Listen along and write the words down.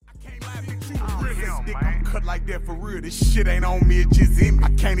cut like that for real. This shit ain't on me, it just in me. I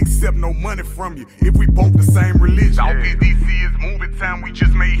can't accept no money from you if we both the same religion. South East DC is moving time, we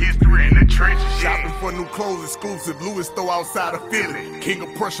just made history in the trenches. Shopping for new clothes, exclusive Louis store outside of Philly. King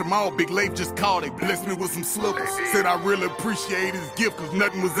of Prussia Mall, Big Leif just called, they blessed me with some slippers. Said I really appreciate his gift, cause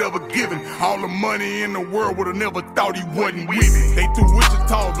nothing was ever given. All the money in the world would've never thought he wasn't with me. They threw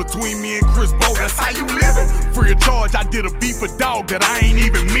Wichita between me and Chris Bo, that's how you living. Free of charge, I did a beat for dog that I ain't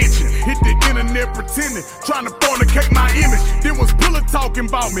even mentioned. Hit the internet pretending, trying to fornicate my image. Then was Pillar talking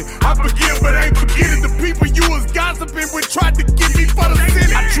about me. I forgive but ain't forgetting the people you was gossiping with tried to get me for the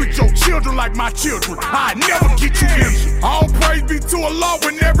Senate. I treat your children like my children, I never get you injured. All praise be to Allah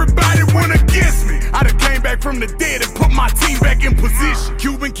when everybody went against me. I done came back from the dead and put my team back in position.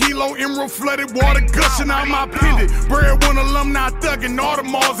 Cuban kilo, emerald flooded, water gushing out my pendant. Breadwinner alumni thugging,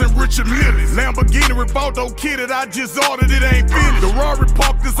 Audemars and Richard Mille. Lamborghini Revolto kid that I just ordered, it ain't finished. The Rari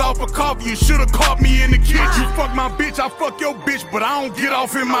parked this off of coffee, you should've caught me in the kitchen. You fuck my bitch, I fuck your bitch, but I don't get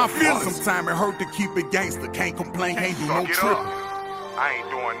off in my feelings. Sometimes it hurt to keep it gangster, can't complain, can't do no tripping. I ain't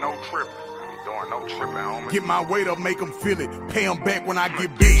doing no tripping. Get my weight up, make them feel it. Pay them back when I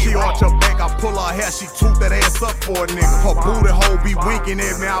get big. She arch her back, I pull her hair, she toot that ass up for a nigga. Her booty hole be winking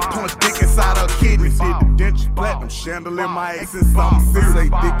at me, I punch dick inside her kidneys. Did the dentures platinum, chandelier my ex and something serious. Say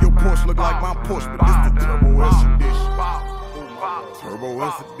dick, your Porsche look like my Porsche, but this the Turbo S edition. Turbo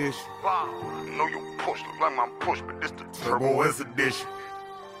S edition. I know your Porsche look like my Porsche, but this the Turbo S edition.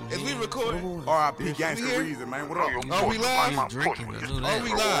 Is we recording? R.I.P. Gangsta Reason, man. What up? Are we live? Are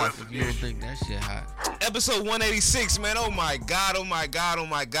we live? If you don't think that shit hot. Episode 186, man. Oh my God.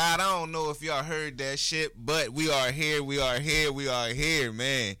 I don't know if y'all heard that shit, but we are here,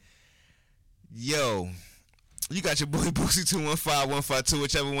 man. Yo, you got your boy Boosie 215-152,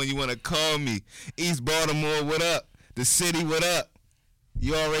 whichever one you want to call me. East Baltimore, what up? The city, what up?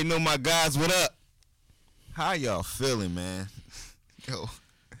 You already know my guys, what up? How y'all feeling, man? Yo,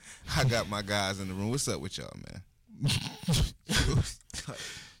 I got my guys in the room. What's up with y'all, man?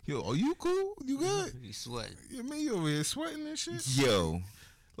 Yo, are you cool? You good? You sweating. Yeah, man, you over here sweating and shit? Yo.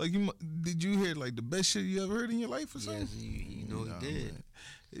 Like, did you hear, like, the best shit you ever heard in your life or something? Yes, you know he did. Man.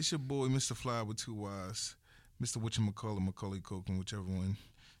 It's your boy, Mr. Fly with two Y's. Mr. Whatchamacallit, Macaulay Culkin, whichever one.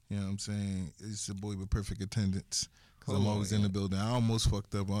 You know what I'm saying? It's your boy with perfect attendance. Cause I'm always in the building. I almost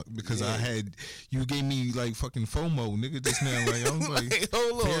fucked up because you gave me like fucking FOMO, nigga, just now. Like I was like,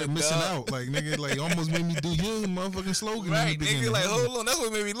 hold on, missing out. Like nigga, like almost made me do your motherfucking slogan. Right, nigga, like hold on. That's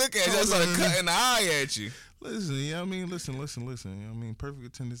what made me look at you. I started cutting the eye at you. Listen, you know what I mean? Listen. You know what I mean? Perfect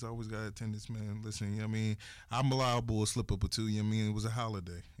attendance, always got attendance, man. Listen, you know what I mean? I'm allowable a slip up or two, you know what I mean? It was a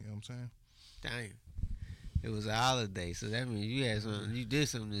holiday. You know what I'm saying? Damn. It was a holiday, so that means you did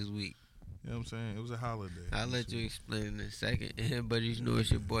something this week. You know what I'm saying? It was a holiday. I'll let you explain in a second. But you know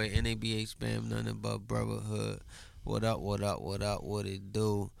it's your boy, NABA Spam, nothing but brotherhood. What up, what it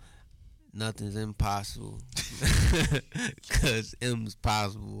do? Nothing's impossible. Because M's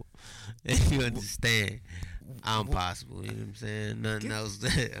possible. If you understand, I'm possible. You know what I'm saying? Nothing else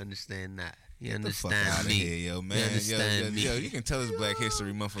understand that. You understand Get the fuck out me. of here, yo, man. You understand me. Yo, you can tell it's Black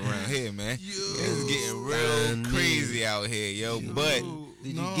History Month around here, man. It's getting real crazy out here, yo. But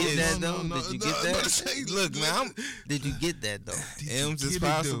did you get that though? Did you get that? Look, man, Did you get that though? M's is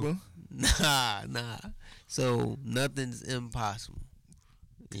possible. Nah. So nothing's impossible.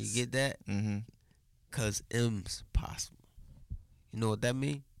 You get that? Mm-hmm. Cause M's possible. You know what that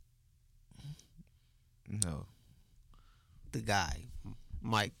mean? No. The guy,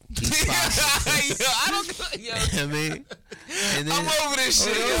 Mike. He's possible. Yo, I don't. Yo, I mean, and then, I'm over this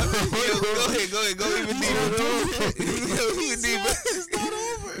shit. Yo, go even deeper. Even deeper. It's not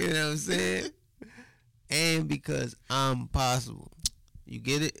over. You know what I'm saying? And because I'm possible. You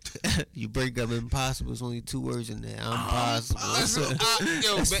get it? You break up impossible. It's only 2 words in there. I'm possible.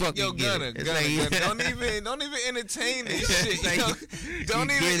 Yo, Gunner. Don't even entertain this shit. Don't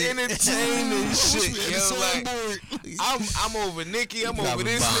even entertain this shit. Yo, like, I'm over Nikki. I'm over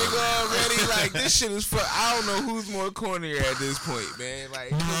this nigga already. Like, this shit is for. I don't know who's more cornier at this point, man.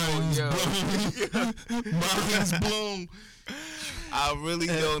 Like, come on, yo. Mind's blown. I really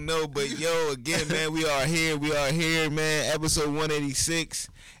don't know, but yo, again, man, we are here, man, episode 186,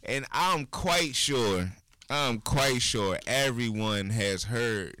 and I'm quite sure everyone has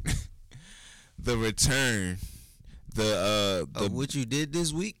heard the return, what you did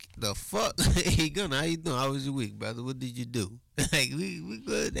this week? The fuck? Hey, Gunna, how you doing? How was your week, brother? What did you do? Like, we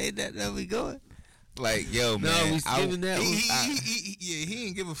good? Ain't that we going? Like, yo, man. No, we skipping that. He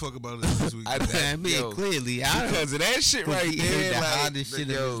ain't give a fuck about it this week. I mean, clearly, because of that shit right there, the like, hardest shit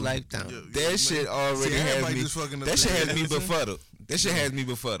of his lifetime. That shit already has me. That shit has me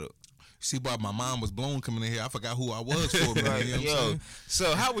befuddled. See why my mind was blown coming in here. I forgot who I was for a minute. Right, You know what I'm yo. saying?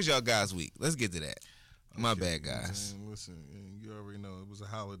 So how was y'all guys' week? Let's get to that. My Okay, bad, guys. man, listen, you already know it was a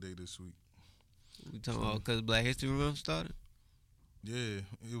holiday this week. We talking about because Black History Month started? Yeah,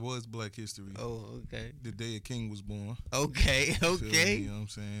 it was Black History. Oh, okay. The day a king was born. Okay, You feel me? okay. You know what I'm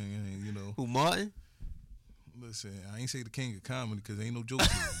saying? And, you know, Who, Martin? listen, I ain't say the king of comedy because ain't no jokes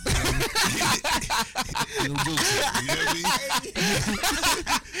here. Ain't no jokes here. You know what I mean?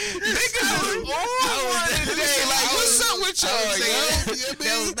 Like, what's up with y'all, yo?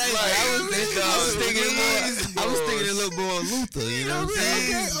 I was thinking a little more on Luther, you know what I'm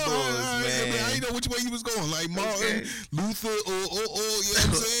saying? Man, I didn't know which way he was going. Like Martin, Luther, or you know what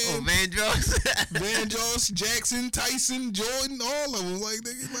I'm saying? Oh, Vandross. Van Joss, Jackson, Tyson, Jordan, all of them. Like,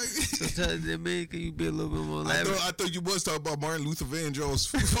 nigga, like. So tell me, man, can you be a little bit more elaborate? I thought you was talking about Martin Luther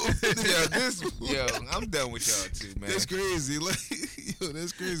Vandross. Yo, I'm done with y'all too, man. That's crazy. Like, yo,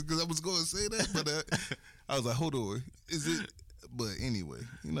 that's crazy because I was going to say that, but I was like, hold on, is it? But anyway,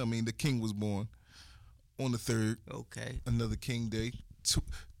 you know what I mean. The king was born on the 3rd. Okay. Another King Day.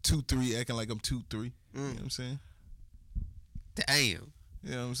 2-3, acting like I'm 2-3. You know what I'm saying? Damn.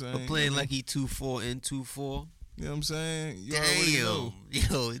 You know what I'm saying? But playing like he 2-4 and 2-4. You know what I'm saying? You already know.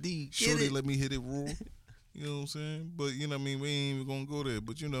 Damn. Yo, do you get Shorty it? let me hit it raw. You know what I'm saying? But you know what I mean? We ain't even gonna go there.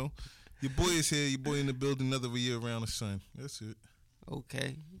 But you know, your boy is here. Your boy in the building. Another year around the sun. That's it.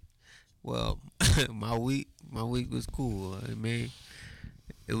 Okay. Well, my week was cool. I mean,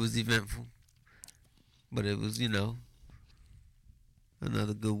 it was eventful, but it was, you know,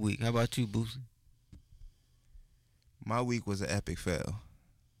 another good week. How about you, Boosie? My week was an epic fail.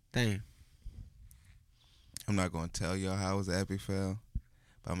 Damn. I'm not gonna tell y'all how it was an epic fail,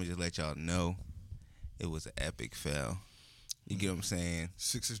 but I'm gonna just let y'all know it was an epic fail. You get what I'm saying?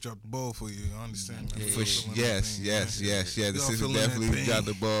 Sixers dropped the ball for you. I understand. Man. Yeah. For yes. The Sixers definitely dropped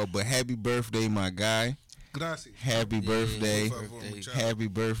the ball. But happy birthday, my guy. Gracias. Happy birthday. birthday. Happy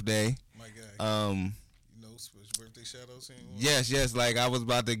birthday. My guy. You know, special birthday shout outs. Yes. Like I was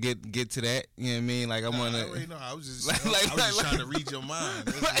about to get to that. You know what I mean? Like I want I already know. I was just, Like- I was like- just trying to read your mind.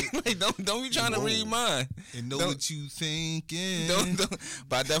 That's it. don't be trying to read mine. And know Don't- what you thinking. Don't.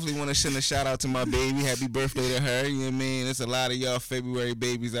 But I definitely want to send a shout out to my baby. Happy birthday to her. You know what I mean? There's a lot of y'all February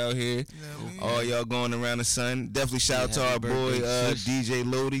babies out here. You know what I mean? All y'all going around the sun. Definitely shout out to happy our boy birthday, sis. DJ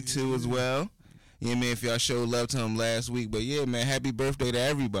Lodi too as well. You know what I mean? If y'all showed love to him last week. But yeah, man, happy birthday to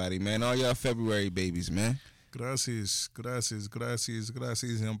everybody, man. All y'all February babies, man. Gracias.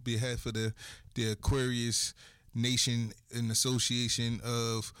 On behalf of the Aquarius Nation and Association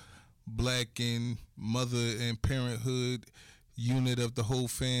of Black and Mother and Parenthood Unit of the whole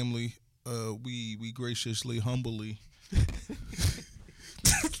family, we graciously, humbly.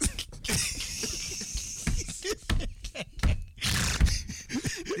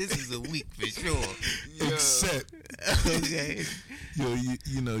 This is a week for sure. Accept Okay.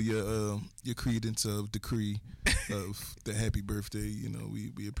 you know your credence of decree of the happy birthday. You know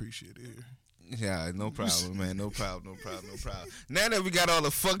we appreciate it here. Yeah, no problem, man. No problem. Now that we got all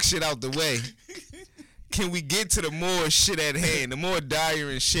the fuck shit out the way, can we get to the more shit at hand? The more dire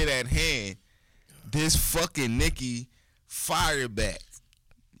and shit at hand. This fucking Nicki fired back.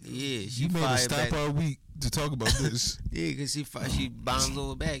 Yeah, she You made us fired stop back. our week to talk about this. Yeah, because she bounced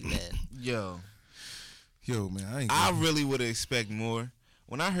over Baghdad. Yo, Man, I really would expect more.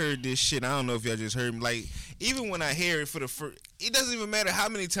 When I heard this shit, I don't know if y'all just heard me. Like, even when I hear it for the first, it doesn't even matter how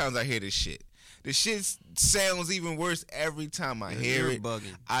many times I hear this shit. The shit sounds even worse every time I hear You're it.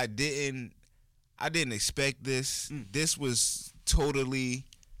 bugging. I didn't expect this. This was totally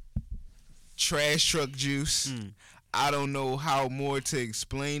trash truck juice. I don't know how more to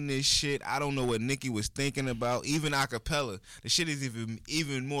explain this shit. I don't know what Nicki was thinking about. Even acapella, the shit is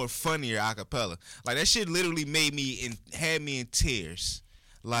even more funnier acapella. Like that shit literally had me in tears.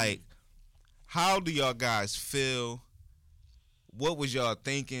 Like, how do y'all guys feel? What was y'all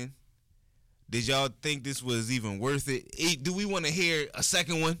thinking? Did y'all think this was even worth it? Do we want to hear a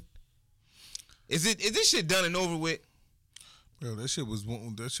second one? Is this shit done and over with? Bro, that shit was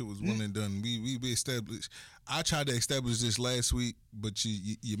one and done. We established. I tried to establish this last week, but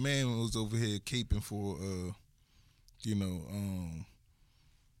your man was over here caping for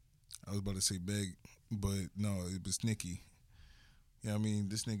I was about to say Beg, but no, it was Nicki. Yeah, I mean,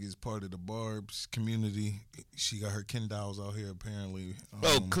 this nigga is part of the Barb's community. She got her Ken dolls out here apparently.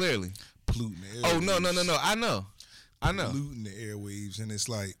 Clearly. Polluting the Oh, airwaves. no. I know. Polluting the airwaves, and it's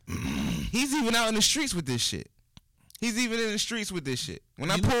like He's even out in the streets with this shit.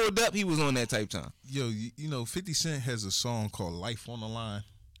 When I pulled up, he was on that type time. Yo, you know, 50 Cent has a song called Life on the Line.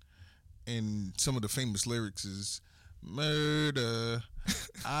 And some of the famous lyrics is murder,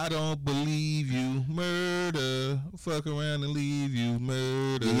 I don't believe you. Murder. Fuck around and leave you.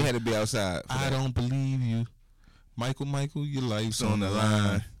 Murder. Yeah, you had to be outside. I don't believe you. Michael, your life's on the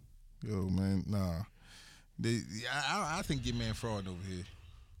line. Yo, man, nah. I think your man fraud over here.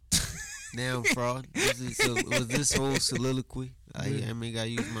 Damn fraud. Was this whole soliloquy? I mean, I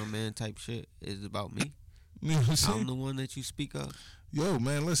use my man type shit. Is about me. You know what I'm saying? I'm the one that you speak of. Yo,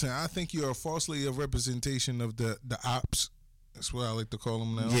 man, listen. I think you're falsely a representation of the ops. That's what I like to call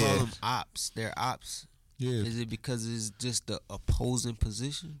them now. Call them ops. They're ops. Yeah. Is it because it's just the opposing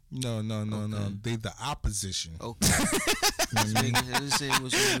position? No. They the opposition. Okay.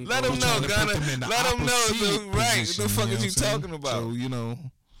 Let them know, Gunna. Let them know. Right. What the fuck is you talking about? So,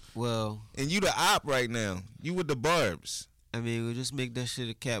 Well. And you the op right now. You with the barbs. I mean, we'll just make that shit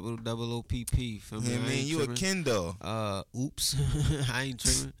a capital double OPP. For me, I mean, you tripping. a Kendo. Oops. I ain't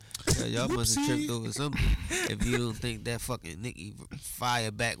tripping. Y'all must have tripped over something. If you don't think that fucking Nicki fire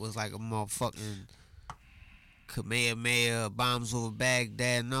back was like a motherfucking Kamehameha, bombs over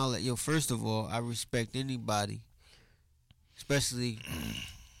Baghdad and all that. Yo, first of all, I respect anybody, especially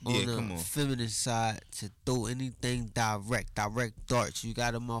on the feminine side, to throw anything direct darts. You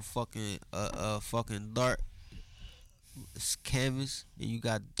got a motherfucking fucking dart canvas, and you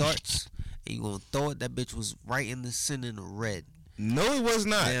got darts, and you gonna throw it. That bitch was right in the center in the red. No, it was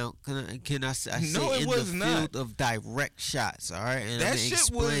not. Now, can I say no, it in was the not. field of direct shots, all right? And that shit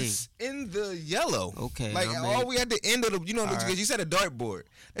explain. Was in the yellow. Okay. Like, all we at the end of the, because you said a dartboard.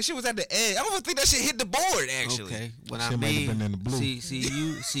 That shit was at the edge. I don't even think that shit hit the board, actually. Okay. What shit I mean, might have been in the blue.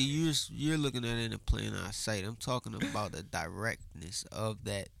 you're looking at it in a plain eye sight. I'm talking about the directness of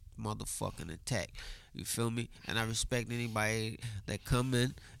that motherfucking attack. You feel me? And I respect anybody that come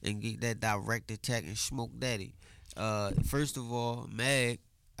in and get that direct attack and smoke daddy. First of all, Meg,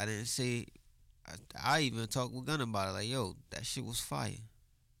 I didn't say. I even talked with Gunna about it. Like, yo, that shit was fire.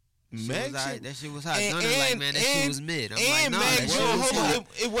 That shit was hot. Gunna like, man, that shit was mid. I'm like, nah, that shit was hot.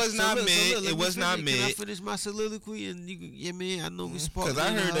 It was not mid. It was not mid. Can I finish my soliloquy and you can get me? I know we spoke. Because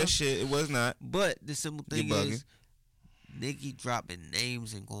I heard that shit. It was not. But the simple thing is, Nicki dropping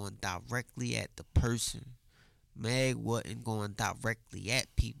names and going directly at the person. Meg wasn't going directly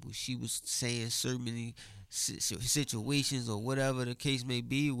at people. She was saying so many situations or whatever the case may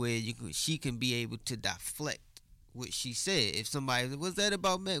be where she can be able to deflect what she said. If somebody was that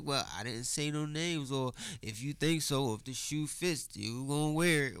about Meg, well, I didn't say no names, or if you think so, or if the shoe fits, you gonna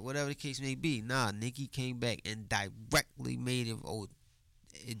wear it, whatever the case may be. Nah, Nicki came back and directly made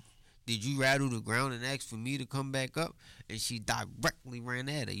it. Did you rattle the ground and ask for me to come back up? And she directly ran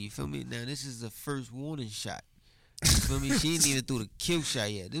at her. You feel me? Now this is the first warning shot. You feel me? She ain't even threw the kill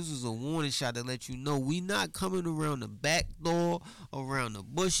shot yet. This was a warning shot to let you know we not coming around the back door, around the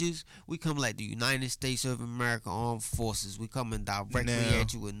bushes. We come like the United States of America Armed Forces. We coming directly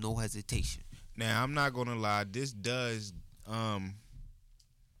at you with no hesitation. Now, I'm not going to lie. This does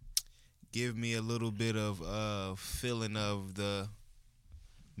give me a little bit of feeling of the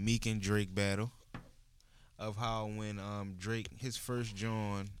Meek and Drake battle. Of how when Drake, his first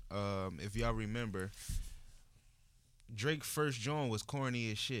joint, if y'all remember, Drake's first joint was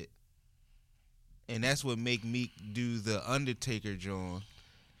corny as shit. And that's what make Meek do the Undertaker joint.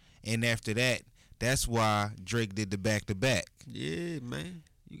 And after that, that's why Drake did the back-to-back. Yeah, man.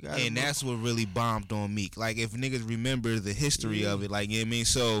 And that's what really bombed on Meek. Like, if niggas remember the history of it, like, you know what I mean?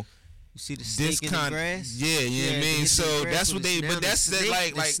 So, you see the snake in the grass? Yeah, you know what I mean? So, that's what they, but that's the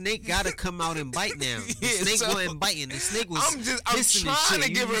snake, the snake gotta come out and bite now. The snake wasn't biting. The snake was I'm trying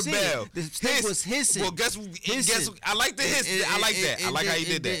to give her a bell. The snake was hissing. Well, guess I like the hiss. I like that. I like how you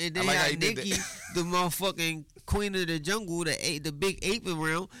did that. I like how you did Nicki, that. the motherfucking queen of the jungle, the big ape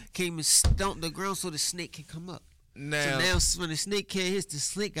around, came and stomped the ground so the snake can come up. Now when the snake can't hit, the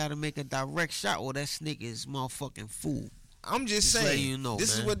snake gotta make a direct shot, or that snake is motherfucking fool. I'm just saying. You know,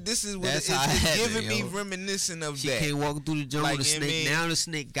 this man. is what That's it's giving me reminiscent of she that. She can't walk through the jungle like, with the snake. I mean, now the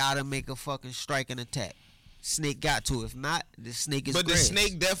snake gotta make a fucking strike and attack. Snake got to. If not, the snake is. But grass. the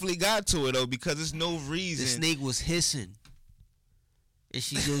snake definitely got to it though, because there's no reason. The snake was hissing. And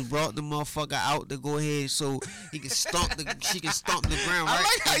she just brought the motherfucker out to go ahead so she can stomp the ground, right? I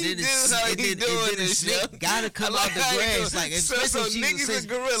like how you and then the snake gotta come out the grass. Like, especially Nicki's a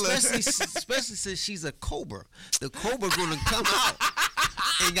gorilla. Especially since she's a cobra. The cobra gonna come out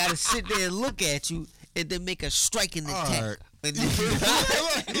and gotta sit there and look at you and then make a striking attack. Right. And then, what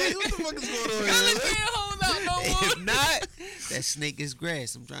the fuck is going on here? Can't hold out no more. If not, that snake is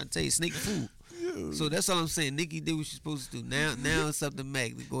grass. I'm trying to tell you, snake food. So that's all I'm saying. Nicki did what she's supposed to do. Now it's up to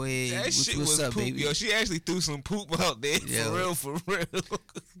Mac to go ahead. That shit what's was up, poop, baby? yo. She actually threw some poop out there. Yeah. For real.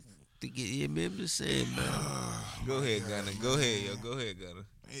 to get your members saying, man. Go ahead, Gunner. Go ahead, yo. Go ahead, Gunner.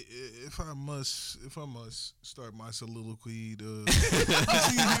 If I must start my soliloquy to,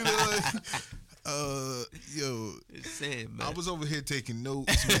 yo, Saying, man. I was over here taking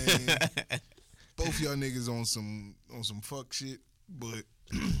notes, man. Both y'all niggas on some fuck shit, but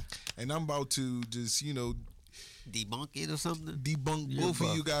and I'm about to just debunk it or something. debunk both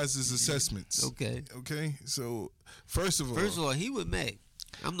of you guys' assessments. Okay. Okay. So first of all, he with Meg.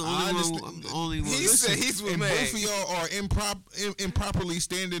 I'm the I only one. understand. I'm the only one. He said he's with and Meg. both of y'all are improperly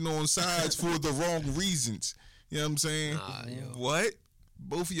standing on sides for the wrong reasons. You know what I'm saying? Nah, yo. What?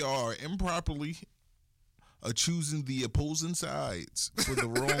 Both of y'all are improperly choosing the opposing sides for the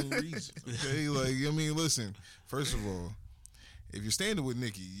wrong reasons. Okay, like I mean, listen. First of all, if you're standing with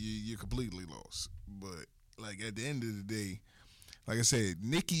Nikki, you're completely lost. But like at the end of the day, like I said,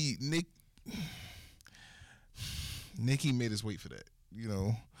 Nikki made us wait for that.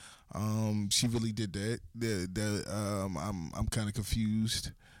 She really did that. I'm kind of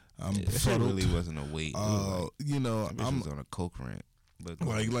confused. I'm It befuddled. really wasn't a wait. I'm was on a coke rant. But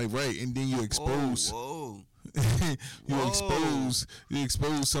like right, and then you expose Whoa. you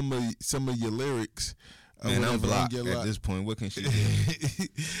expose some of your lyrics. man, I'm whatever, blocked on your at this point. What can she do?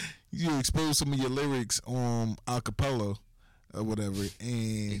 You expose some of your lyrics on acapella or whatever,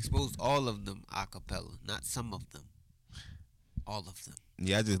 and Exposed all of them a cappella, not some of them. All of them.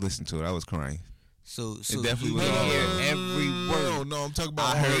 Yeah, I just listened to it. I was crying. So definitely you was can all hear of them. every word. No, I'm talking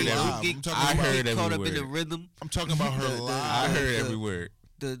about I her heard live. You I'm get, talking I about, heard get caught every up in the word. rhythm. I'm talking about her The- live. I heard the- every word.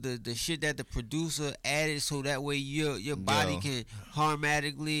 The shit that the producer added so that way your body Yo. can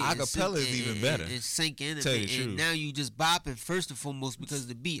harmonically Acapella is even better. and sink in Tell you the and truth. now you just bopping first and foremost because of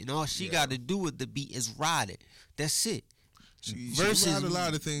the beat, and all she got to do with the beat is ride it. That's it. She Versus- ride a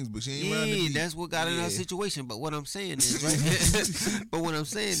lot of things, but she ain't riding the Yeah, beat. that's what got in Yeah. her situation. But what I'm saying is, right? But what I'm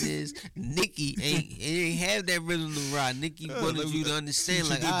saying is, Nikki ain't have that rhythm to ride. Nikki wanted like, you to see understand, what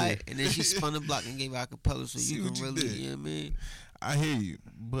like, you all did right, and then she spun the block and gave acapella, so See you what can you really, did. you know what I mean? I hear you,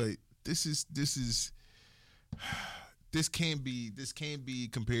 but this can't be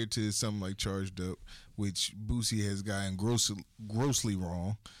compared to something like Charged Up, which Boosie has gotten grossly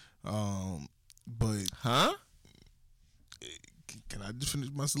wrong. But Huh? can I just finish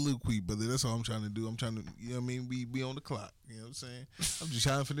my soliloquy, brother? That's all I'm trying to do. I'm trying to, you know what I mean? We on the clock. You know what I'm saying? I'm just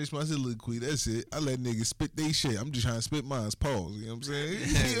trying to finish my soliloquy. That's it. I let niggas spit they shit. I'm just trying to spit mine. Pause. You know what I'm saying?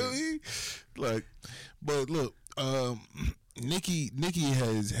 You know what I mean? Like, but look, Nikki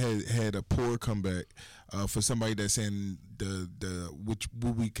has had a poor comeback for somebody that's in the which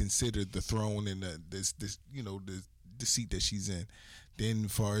what we consider the throne and this the seat that she's in. Then,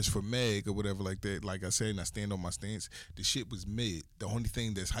 as far as for Meg or whatever like that, like I said, and I stand on my stance, the shit was mid. The only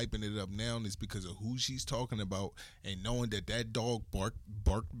thing that's hyping it up now is because of who she's talking about and knowing that dog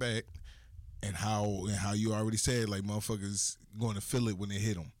barked back, and how you already said, like, motherfuckers going to feel it when they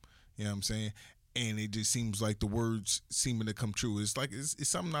hit them. You know what I'm saying? And it just seems like the words seeming to come true. It's like it's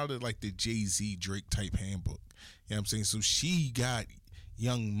something out of like the Jay-Z Drake type handbook. You know what I'm saying? So she got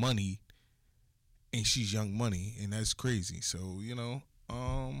Young Money, and she's Young Money, and that's crazy. So, yeah.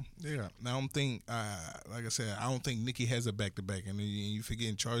 Now I'm think, like I said, I don't think Nikki has a back-to-back, and you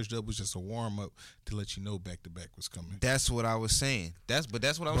forgetting Charged Up was just a warm-up to let you know back-to-back was coming. That's what I was saying. That's what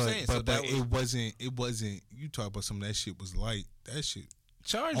I was saying. So But that was, it wasn't. You talk about some of that shit was light. That shit.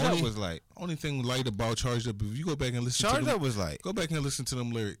 Charged Up was like. Only thing light about Charged Up, if you go back and listen Charged to them, Up was like. go back and listen to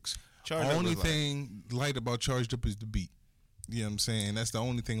them lyrics. Charged Up Only was like. thing light about Charged Up is the beat. You know what I'm saying? That's the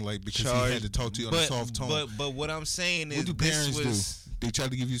only thing light because he Charged, had to talk to you on a soft tone. But what I'm saying is, What do this parents was. do? They try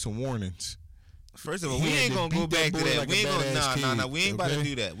to give you some warnings. First of all, He we had ain't to gonna go beat that back to boy that. like We a ain't gonna badass nah. kid, We ain't about to okay?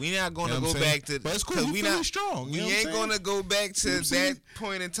 do that. We not gonna You know what go I'm saying? back to. But it's cool. 'cause You we feeling not strong. You We know what I'm ain't saying? gonna go back to You know what I'm saying? that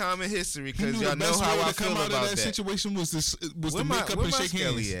point in time in history He because knew y'all the know best how way I to come feel out of about that that. situation was Where to my make up where and my shake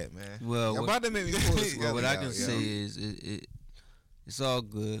Skelly hands. at, man? Well, Y'all what- about to make me pull the Well, Skelly what I out, can yo. say is it's all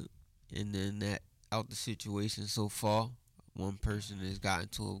good, and then that out the situation so far. One person has gotten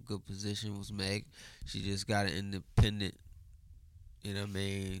to a good position was Meg. She just got an independent,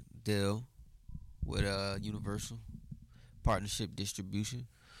 deal with Universal Partnership Distribution.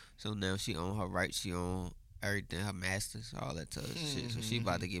 So now she own her rights, she own everything, her masters, all that type of shit. So she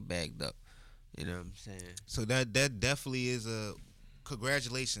about to get bagged up. You know what I'm saying? So that definitely is a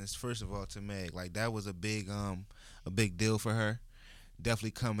congratulations first of all to Meg. Like that was a big deal for her.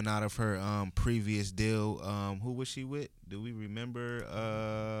 Definitely coming out of her previous deal. Who was she with? Do we remember?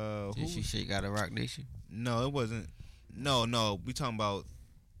 Did she shake out of Rock Nation? No, it wasn't. No. We talking about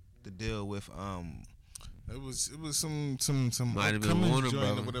the deal with It was some Might have been upcoming Warner joint or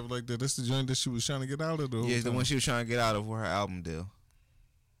Brothers. whatever like that. That's the joint that she was trying to get out of the whole yeah, the time. one she was trying to get out of for her album deal.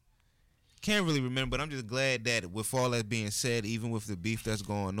 can't really remember, but I'm just glad that with all that being said, even with the beef that's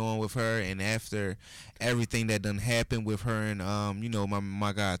going on with her, and after everything that done happened with her and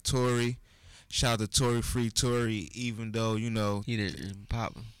my guy Tory, shout out to Tory, free Tory, even though he didn't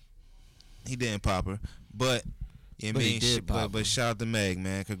pop her. he didn't pop her, but yeah, But he did pop her. but shout out to Meg,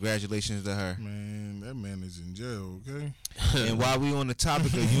 man. Congratulations to her. Man, that man is in jail, okay? And while we on the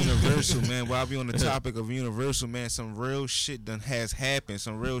topic of Universal, man, some real shit has happened.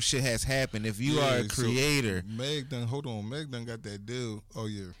 Some real shit has happened. If you are a creator, so Meg done got that deal. Oh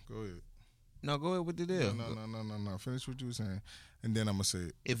yeah, go ahead. no, go ahead with the deal. No. Finish what you were saying, and then I'm gonna say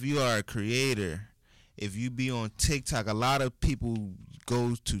it. If you are a creator, if you be on TikTok, a lot of people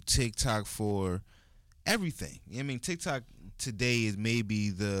go to TikTok for everything. I mean, TikTok today is maybe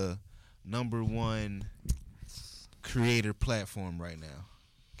the number one creator platform right now.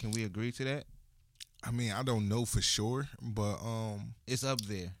 Can we agree to that? I mean, I don't know for sure, but It's up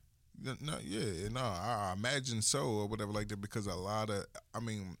there. I imagine so or whatever like that, because a lot of, I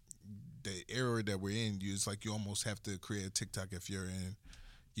mean, the era that we're in, it's like you almost have to create a TikTok if you're in,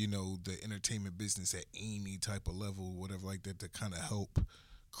 the entertainment business at any type of level, whatever like that, to kind of help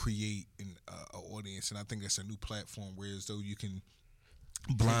create an audience. And I think that's a new platform, whereas though you can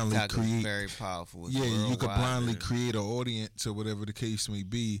blindly TikTok is create, very powerful. It's you could worldwide, blindly man. create an audience or whatever the case may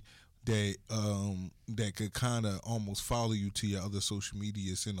be that could kind of almost follow you to your other social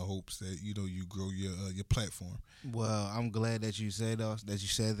medias in the hopes that you grow your platform. Well, I'm glad that you said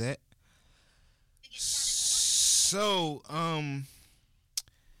that. So,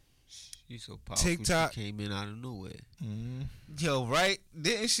 You so powerful. TikTok She came in out of nowhere. yo, right?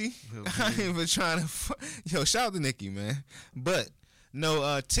 Didn't she? I ain't even trying to. Yo, shout out to Nikki, man. But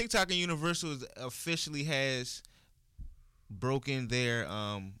no, TikTok and Universal officially has broken their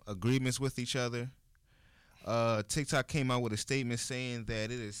agreements with each other. TikTok came out with a statement saying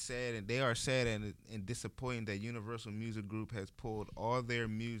that it is sad, and they are sad and disappointed that Universal Music Group has pulled all their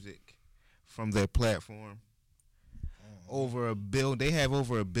music from their platform. They have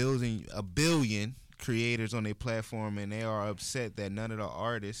over a billion creators on their platform, and they are upset that none of the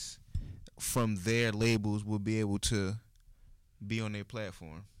artists from their labels will be able to be on their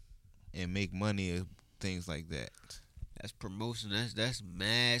platform and make money and things like that. That's promotion. That's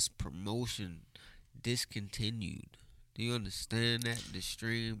mass promotion discontinued. Do you understand that? The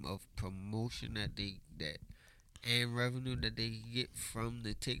stream of promotion that and revenue that they get from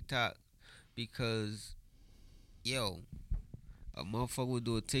the TikTok, because a motherfucker will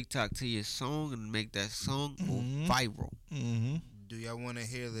do a TikTok to your song and make that song go viral. Mm-hmm. Do y'all want to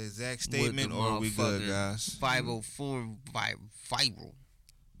hear the exact statement, or are we good, guys? 504 viral.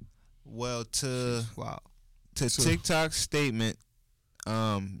 Well, to Wow. TikTok's statement,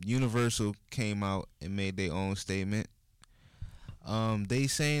 Universal came out and made their own statement. They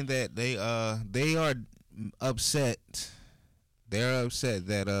saying that they are upset. They're upset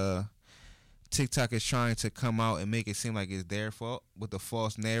that TikTok is trying to come out and make it seem like it's their fault with the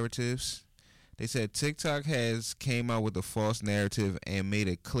false narratives. They said TikTok has came out with a false narrative and made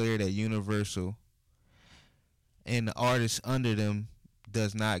it clear that Universal and the artists under them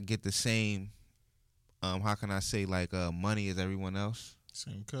does not get the same how can I say, money as everyone else.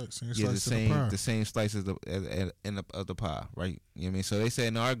 Same cut, same Yeah, slice of the pie. the same slices of the pie, right? You know what I mean? So they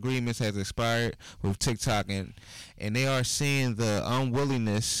said our agreements has expired with TikTok, and they are seeing the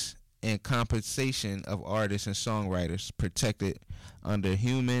unwillingness and compensation of artists and songwriters protected under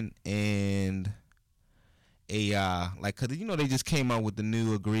human and AI. Cause they just came out with the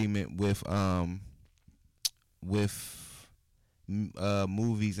new agreement with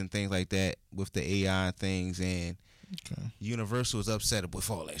movies and things like that with the AI things, and Universal is upset with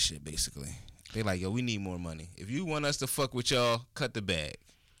all that shit. Basically, they like, yo, we need more money. If you want us to fuck with y'all, cut the bag.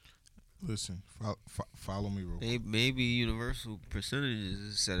 Listen, follow me real quick. Maybe Universal percentages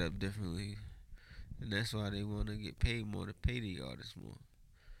is set up differently, and that's why they want to get paid more to pay the artists more.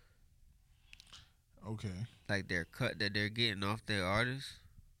 Okay. Like their cut that they're getting off their artists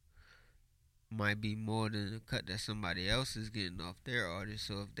might be more than the cut that somebody else is getting off their artists.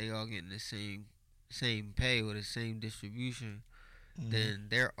 So if they all getting the same pay or the same distribution, then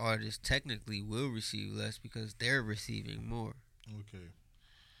their artists technically will receive less because they're receiving more. Okay.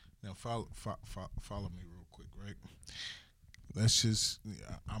 Now follow me real quick, right? Let's just.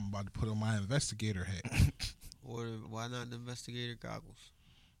 I'm about to put on my investigator hat. Or why not the investigator goggles?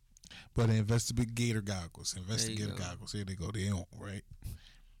 But investigator goggles. There you go. Goggles. Here they go. They on, right?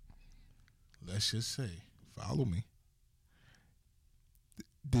 Let's just say, follow me.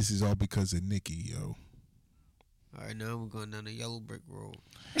 This is all because of Nikki, yo. All right, now we're going down the yellow brick road.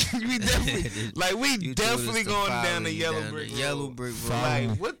 we definitely, You definitely told us to going follow down the you yellow down brick the road. yellow brick road.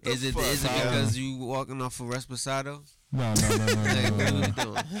 Like, what the Is it fuck? because you walking off of Resposado? No. Like, what we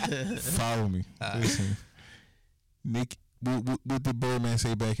doing? Follow me. Listen, Nick, what did Birdman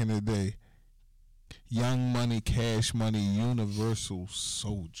say back in the day? Young Money, Cash Money, Universal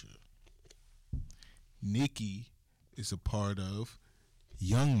Soldier. Nicki is a part of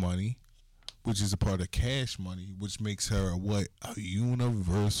Young Money, which is a part of Cash Money, which makes her a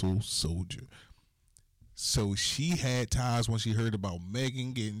universal soldier. So she had ties when she heard about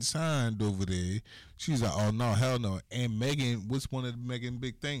Megan getting signed over there. She's like, oh no, hell no. And Megan, what's one of Megan's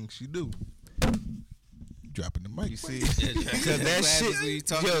big things she do? Dropping the mic. You see, Because that shit,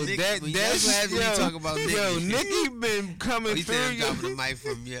 that's yo, what that happens when you talk about Nicki. yo, Nicki been coming You through. said I'm dropping the mic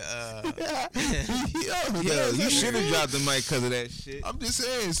from your Yo, you should have dropped the mic because of that shit. I'm just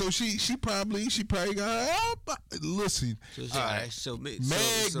saying. So she probably got help. Listen,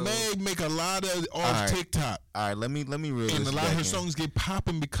 Meg make a lot of off Alright. TikTok, All right, let me reel and this a lot of back her in. songs get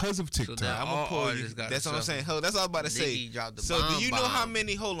popping because of So TikTok. now I'm gonna all pull you. artists got That's what I'm themselves- saying. That's what I was about to say. Nicki dropped the So do you know how bomb.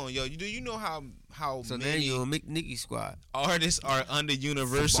 many? Hold on, yo. Do you know how So now many you on Nicki squad. artists are under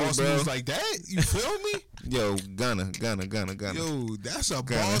Universal, Boss bro? moves like that, you feel me? Yo, Gunna. Yo, that's a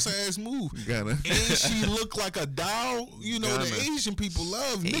Gunna. boss ass move. Gunna. And she look like a doll. You know the Gunna. Asian people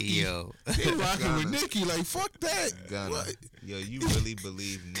love Hey, Nicki. yo. They rocking with Gunna. Nicki. Like fuck that. Gunna. What? Yo, you really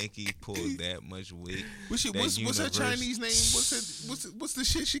believe Nicki pulled that much weight? What's her Universe- Chinese name? What's the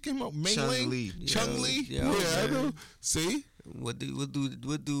shit she came up? Ming Chung Ling? Li. Chung Li? Yo, Yeah, I man. know. See? What do Yo,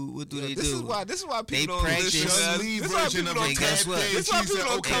 they this do? is why They people don't practice listen to us. Chung Li This is why version people of don't And come. guess what? This is why She people said,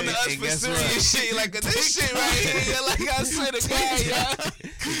 don't come to okay, us and for guess serious what? shit. Like this shit right here. Yeah, like I said again,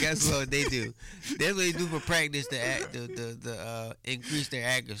 yeah. Guess what they do? That's what they do for practice to increase their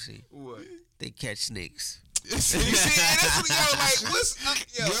accuracy. What? They catch snakes. You see, and that's what, yo, like, what's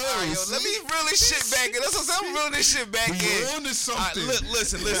yo, Yo, all right, yo, let me see? reel this shit back in. That's what I'm saying. I'm reeling this shit back We in. on to All right, something.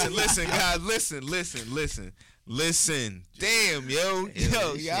 listen, guys, listen. Damn, yo,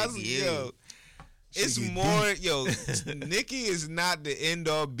 Yo, y'all, shit, yo. It's get more, yo. Nicki is not the end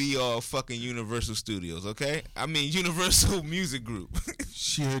all be all fucking Universal Studios, okay? I mean Universal Music Group.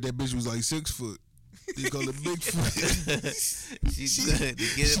 She heard that bitch was like 6 foot. They call it Bigfoot. She's good. To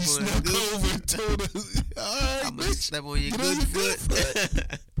get She up on snuck the good. over and told us, all right, I'm gonna bitch. step on your Get good on your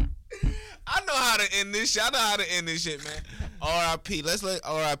foot. I know how to end this shit. I know how to end this shit, man. R.I.P. Let's let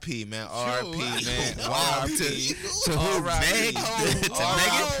R.I.P. man. R.I.P. man. R.I.P. To who? Meg? R.I.P. To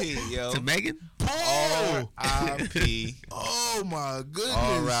R.I.P. yo. To Megan? Paul. R.I.P. Oh my goodness.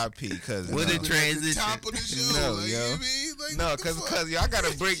 R.I.P. Cause What no. a transition. Top of the show. No, like, yo. you know what I mean? Like, No, what the fuck? cause y'all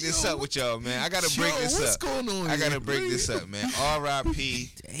gotta break this Yo, up with y'all, man. I gotta break this what's up. going on I gotta here, break man? this up, man.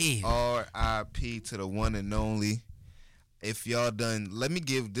 R.I.P. Damn. R.I.P. to the one and only. If y'all done, let me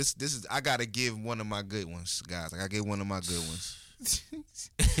give this. This is I gotta give one of my good ones, guys. I gotta give one of my good ones.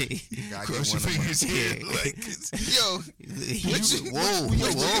 I Cross your fingers here. Like, yo, Whoa.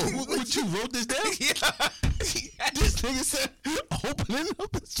 what you wrote this down? Yeah. This nigga said, opening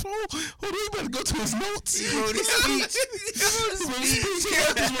up his phone. Hold on, you better go to his notes. He wrote his speech.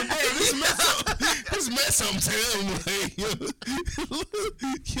 This mess I'm telling you, like,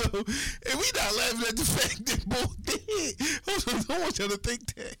 yo, and we not laughing at the fact that both did. Hold on, I don't want y'all to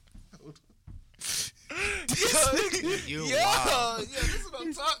think that. You're Yo, wild. this is what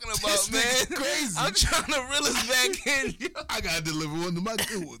I'm talking about, This man. nigga's crazy. I'm trying to reel us back in. Yo. I gotta deliver one of my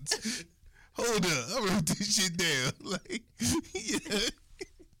good ones. Hold up, I wrote this shit down. Like, yeah.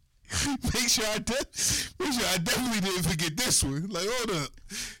 Make sure I definitely didn't forget this one. Like, hold up,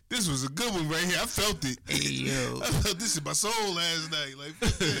 this was a good one right here. I felt it. Hey, yo. I felt this in my soul last night. Like,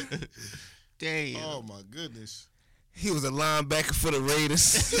 fuck that. Damn. Oh my goodness. He was a linebacker for the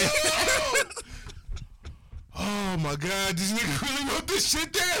Raiders. Oh my God, this nigga really wrote this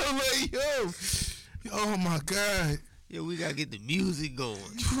shit down. Like, yo. Oh my God. Yo, we gotta get the music going.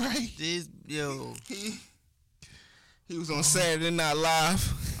 Right. This, yo, He was on Saturday Night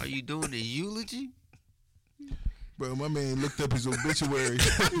Live. are you doing a eulogy? Bro, my man looked up his obituary.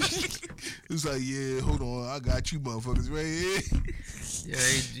 He was like, yeah, hold on, I got you motherfuckers right here.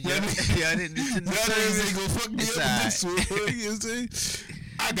 Yeah, I didn't listen to Y'all niggas ain't gonna fuck me It's up alright. with this one. You know what I'm saying?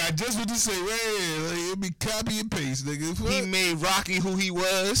 I got just what to say right here. Like, it'll be copy and paste, nigga. Fuck. He made Rocky who he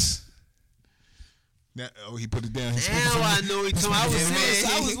was. Now, oh, he put it down. Now I know he told me. I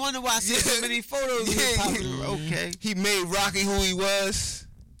Yeah, was wondering why I see so many photos of him popping. Okay. He made Rocky who he was.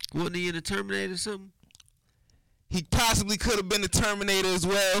 Wasn't he in the Terminator or something? He possibly could have been the Terminator as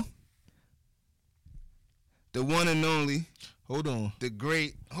well. The one and only, Hold on. the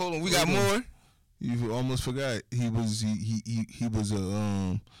great. Hold on, we got Hold on. more. You almost forgot he was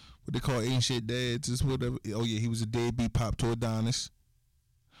a what they call ancient dads is whatever. Oh yeah, he was a deadbeat pop to Adonis.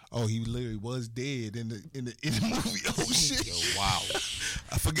 Oh, he literally was dead in the movie. Oh shit! Yo, wow.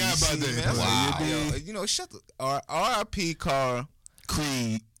 I forgot about that. Man, Wow. Yo, you know, shut the R.I.P. Carl.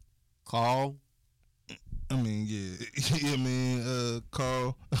 Creed. Carl. I mean, yeah, man.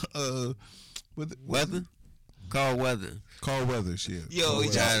 Carl. Weather. Carl Weather. Carl Weathers, yeah. Yo,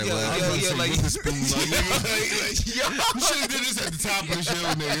 Weather. yo, like, Witherspoon, like, yo, we should have did this at the top of the show,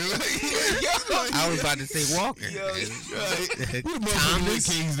 nigga. I was about to say Walker. Yo, Right. We the motherfucking Thomas.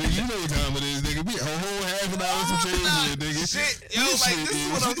 Kings, nigga. You know what time it is, nigga. We a whole half an hour some change here, nigga. shit, yo, like this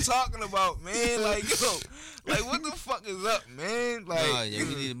is what I'm talking about, man. Like, yo, like what the fuck is up, man? Like, Oh yeah,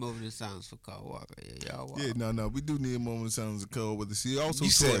 we need a moment of silence for Carl Walker. Yeah, y'all. Walk. Yeah, no, we do need a moment of silence of Carl with the. He also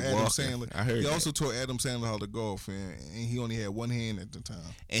You taught said Adam Walker. Sandler. I heard He that. also taught Adam Sandler how to golf, and he only had one hand at the time.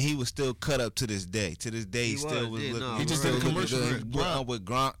 and he was still cut up to this day. To this day, he He still was, was yeah, looking. no, He just right. did a commercial Good. with Gronk. With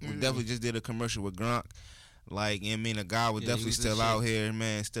Gronk. We definitely just did a commercial with Gronk. Like, I mean, a guy was Yeah, he definitely was in still shape. out here,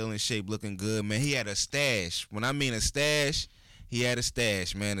 man, still in shape, looking good, man. He had a stash. When I mean a stash, he had a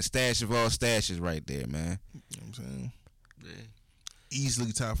stash, man. A stash of all stashes right there, man. You know what I'm saying? Yeah.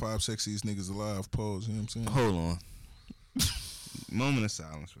 Easily top 5 sexiest niggas alive. Pause. You know what I'm saying? Hold on. Moment of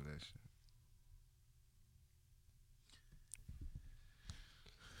silence for that shit.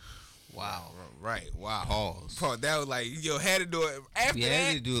 Wow. Right, wow. Pause. Pause. That was like, yo, had to do it. After We that,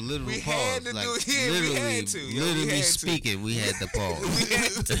 had to do a literal we pause. had to like, do it. Yeah, we literally, had to. Yo, we literally had to. speaking, we had to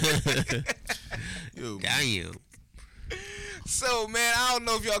pause. Yo, Damn. So, man, I don't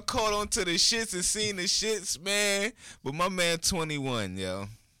know if y'all caught on to the shits and seen the shits, man. But my man 21, yo.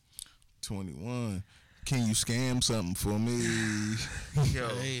 21. Can you scam something for me? Yo.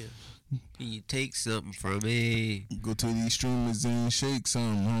 Damn. Can you take something from me? Go to these streamers and shake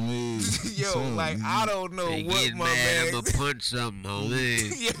something, homie. Yo, Something. like, I don't know They what get my mad, man... I'ma punch something on me.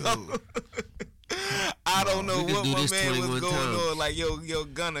 Yo. I don't know we can what do my this man was 21 going times. on. Like, yo,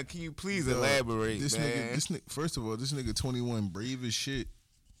 Gunna, can you please elaborate, this man? nigga, first of all, this nigga 21 brave as shit.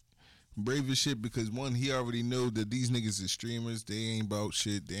 Brave as shit because one, he already know that these niggas is streamers. They ain't about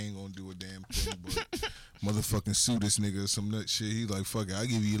shit. They ain't gonna do a damn thing. But motherfucking sue this nigga or some nut shit. He like, fuck it, I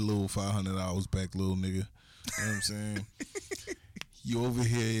give you a little $500 back, little nigga. You know what I'm saying? You over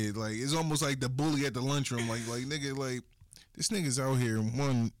here like it's almost like the bully at the lunchroom. Like nigga, like this nigga's out here.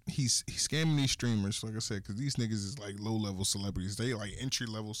 One, he's scamming these streamers. Like I said, because these niggas is like low level celebrities. They like entry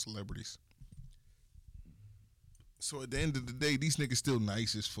level celebrities. So at the end of the day, these niggas still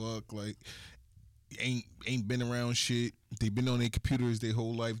nice as fuck. Like, ain't been around shit. They been on their computers their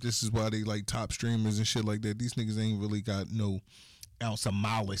whole life. This is why they like top streamers and shit like that. These niggas ain't really got no ounce of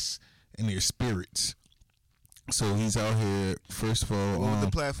malice in their spirits. So he's out here. First of all, What were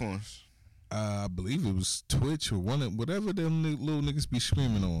the platforms? I believe it was Twitch or whatever them little niggas be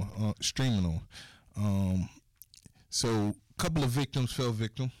streaming on. So a couple of victims fell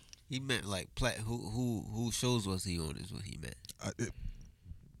victim. He meant like who shows was he on is what he meant.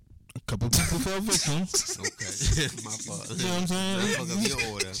 A couple of people fell victim. Okay. My fault. You know what I'm saying? Fuck up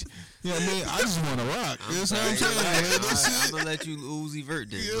your order. Yeah, I mean, I just want to rock. You know what I'm saying? That's I'm it. gonna let you Uzi Vert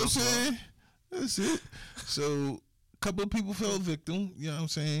then. You know what I'm My fault. saying? That's it. So, a couple of people fell victim. You know what I'm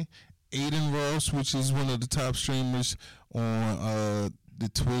saying? Aiden Ross, which is one of the top streamers on the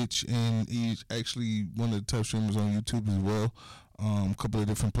Twitch, and he's actually one of the top streamers on YouTube as well. A couple of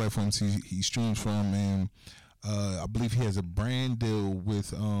different platforms he streams from, and I believe he has a brand deal with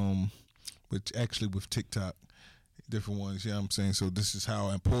TikTok, different ones. You know what I'm saying? So this is how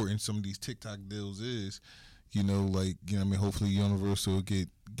important some of these TikTok deals is. You know, like, you know what I mean? Hopefully Universal will get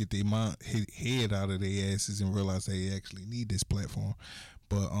their head out of their asses and realize they actually need this platform.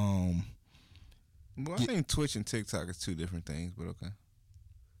 But Well, I think Twitch and TikTok is two different things, but okay.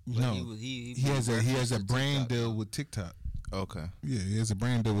 But no, he he has a to brand TikTok, deal though. with TikTok. Okay. Yeah, he has a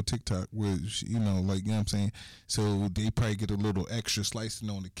brand deal with TikTok, which, you know, like, you know what I'm saying? So they probably get a little extra slicing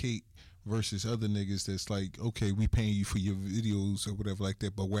on the cake versus other niggas that's like, okay, we paying you for your videos or whatever like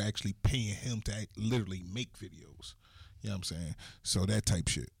that, but we're actually paying him to literally make videos. You know what I'm saying? So that type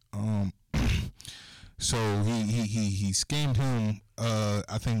shit. So he scammed him.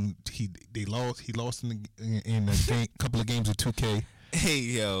 I think he lost in a game, couple of games of 2K. Hey,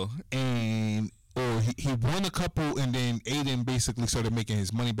 yo. Or he won a couple, and then Aiden basically started making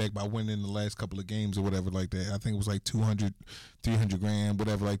his money back by winning the last couple of games or whatever like that. I think it was like 200, 300 grand,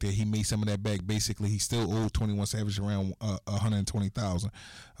 whatever like that. He made some of that back. Basically, he still owed 21 Savage around 120,000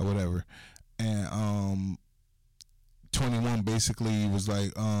 or whatever. And 21 basically was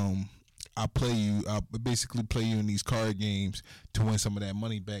like, I basically play you in these card games to win some of that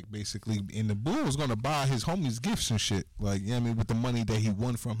money back, basically. And the bull was gonna buy his homies gifts and shit, like, you know what I mean, with the money that he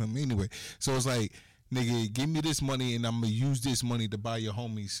won from him anyway. So it's like, nigga, give me this money and I'm gonna use this money to buy your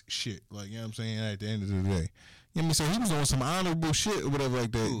homies shit, like, you know what I'm saying. At the end of the day, you know what I mean. So he was doing some honorable shit or whatever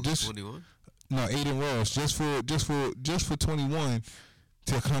like that. Ooh, just 21. No, Aiden Ross, just for 21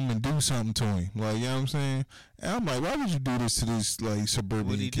 to come and do something to him, like, you know what I'm saying. And I'm like, why would you do this to this like suburban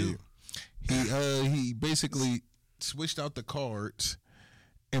What'd he kid? do? He basically switched out the cards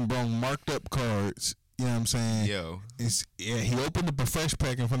and brought marked up cards. You know what I'm saying? Yo. He opened up a fresh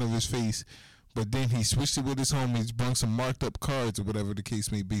pack in front of his face, but then he switched it with his homies, brought some marked up cards or whatever the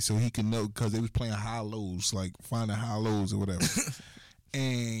case may be, so he could know, because they was playing high lows, like finding high lows or whatever.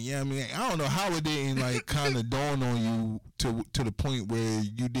 And yeah, I mean, I don't know how it didn't like kind of dawn on you to the point where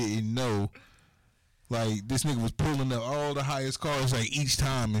you didn't know. Like, this nigga was pulling up all the highest cards like each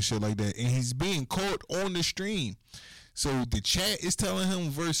time and shit like that, and he's being caught on the stream. So the chat is telling him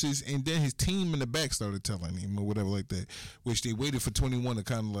versus, and then his team in the back started telling him or whatever like that, which they waited for 21 to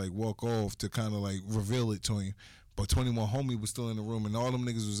kind of like walk off to kind of like reveal it to him. But 21 homie was still in the room, and all them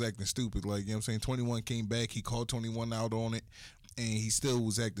niggas was acting stupid. Like, you know what I'm saying? 21 came back, he called 21 out on it, and he still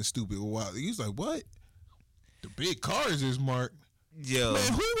was acting stupid. Well, he was like, what? The big cards is marked. Yo.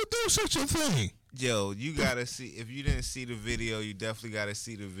 Man, who would do such a thing? Yo, you gotta see. If you didn't see the video, you definitely gotta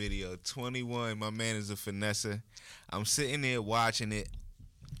see the video. 21, my man is a finesser. I'm sitting there watching it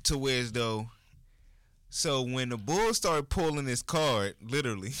to where as though. So when the bull started pulling his card,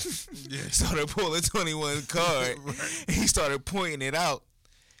 literally, started pulling 21's card, right. And he started pointing it out.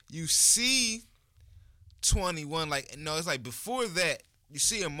 You see 21, like, no, it's like before that, you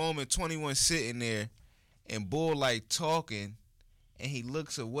see a moment 21 sitting there and bull like talking. And he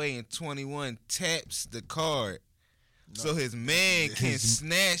looks away, and 21 taps the card, so his man can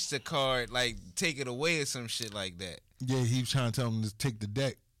snatch the card, like take it away or some shit like that. Yeah, he was trying to tell him to take the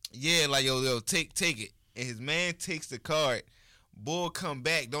deck. Yeah, like yo, take it, and his man takes the card. Bull come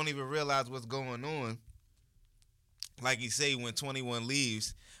back, don't even realize what's going on. Like he say, when 21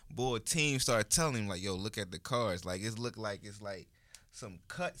 leaves, Bull team start telling him like, yo, look at the cards, like it's like some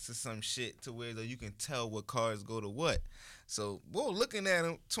cuts or some shit to where though you can tell what cards go to what. So, Bull looking at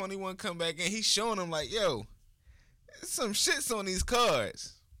him, 21 come back in, he's showing him like, yo, some shit's on these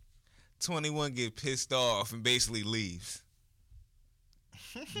cards. 21 get pissed off and basically leaves.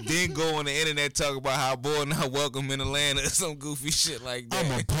 Then go on the internet talk about how Bull not welcome in Atlanta or some goofy shit like that.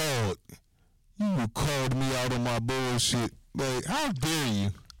 I'm appalled. You called me out on my bullshit. Like, how dare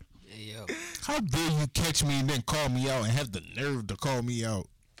you? Hey, yo. How dare you catch me and then call me out and have the nerve to call me out?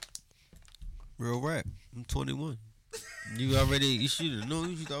 Real rap. I'm 21. You should have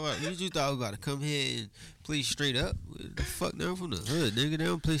known. You thought I was about to come here and play straight up. What the fuck, they're from the hood, nigga. They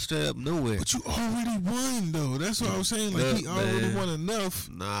don't play straight up nowhere. But you already won, though. That's what I was saying. Like, he already won enough.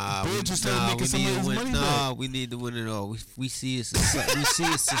 We need to win it all. We see it's a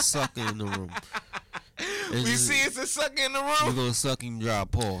sucker in the room. We see it's a sucker in the room. We're gonna suck him dry.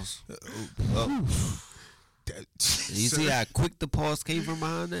 Pause. You see how quick the pause came from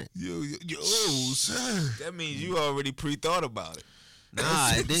behind that? Yo, sir. That means you already pre-thought about it.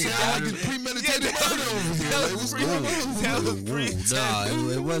 Nah, it didn't. Premeditated murder over here. Like, what's going on? Nah,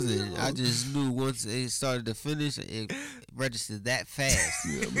 it wasn't. I just knew once it started to finish, it registered that fast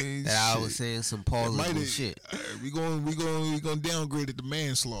that I was saying some pauses shit. We gonna downgrade it to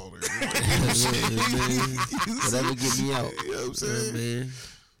manslaughter. Whatever get me out. You know what I'm saying,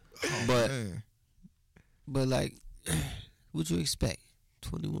 man. But like, what you expect?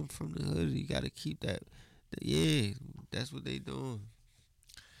 21 from the hood, you gotta keep that. Yeah, that's what they doing.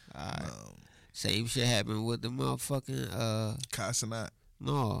 Alright. Same shit happened with the motherfucking Casanat.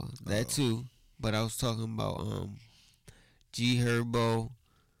 No, that too. But I was talking about G Herbo.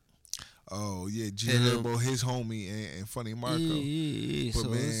 Oh yeah, G Herbo, his homie, and Funny Marco. Yeah. But so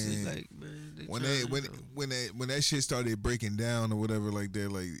man, it's like, man, when that shit started breaking down or whatever like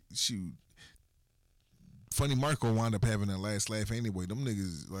that, like shoot. Funny Marco wound up having that last laugh anyway. Them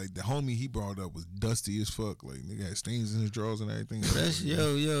niggas, like, the homie he brought up was dusty as fuck. Like, nigga had stains in his drawers and everything. That's,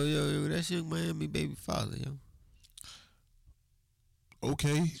 yo, that's Young Miami baby father, yo.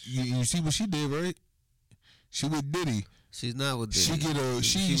 Okay. You see what she did, right? She with Diddy. She's not with Diddy.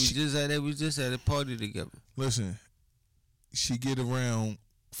 She was just at a party together. Listen, she get around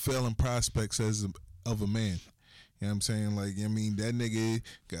failing prospects of a man. You know what I'm saying? Like, I mean, that nigga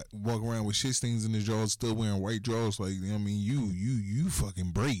walk around with shit stains in his drawers, still wearing white drawers. Like, you know what I mean? You fucking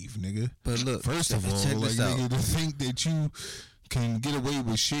brave, nigga. But look, first of all, like, nigga, to think that you can get away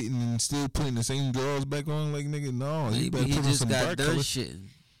with shitting and still putting the same drawers back on, like, nigga, no. Maybe you better he put just on some got dark done color. shitting.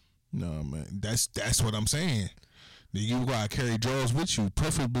 No, man. That's what I'm saying. You gotta carry drawers with you,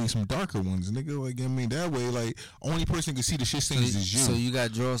 preferably some darker ones, nigga. Like, I mean, that way, like, only person can see the shit stains is you. So you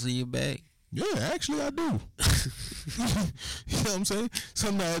got drawers in your bag? Yeah, actually, I do. You know what I'm saying?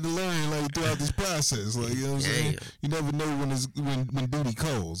 Something I had to learn, like, throughout this process. Like, you know what I'm saying? You never know when duty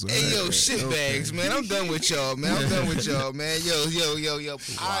calls. Hey, right? yo, shit bags, man. I'm done with y'all, man. I'm done with y'all, man. Yo.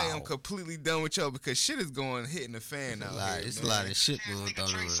 I am completely done with y'all because shit is hitting the fan out here. It's a lot of shit going on.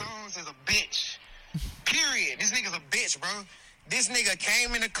 Trey Songz is a bitch. Period. This nigga's a bitch, bro. This nigga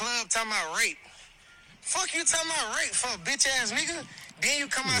came in the club talking about rape. Fuck you talking about rape for a bitch ass nigga? Then you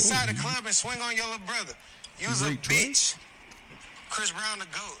come outside the club and swing on your little brother. You's a bitch. Chris Brown the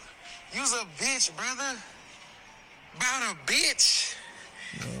GOAT. You's a bitch, brother. About a bitch.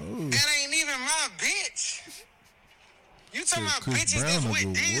 No. That ain't even my bitch. You talking about Chris bitches Brown that's with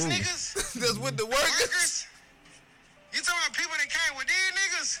will go, these whoa. niggas? That's with the workers. You talking about people that came with these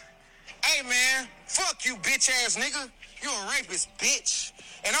niggas? Hey, man, fuck you, bitch ass nigga. You a rapist, bitch.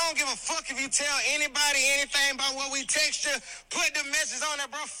 And I don't give a fuck if you tell anybody anything about what we text you. Put the message on there,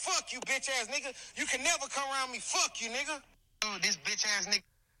 bro. Fuck you, bitch ass nigga. You can never come around me. Fuck you, nigga. Oh, this bitch ass nigga.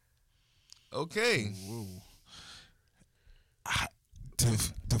 Okay.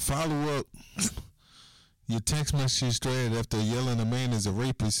 To follow up your text message thread after yelling a man is a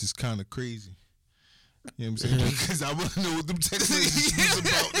rapist is kind of crazy. You know what I'm saying? Because I want to know what them text messages was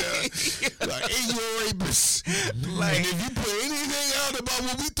about now. Like, hey, you're a rapist. Like, and if you put anything out about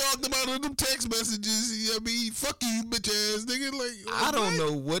what we talked about in them text messages, I mean, fuck you, bitch ass nigga. Like, I don't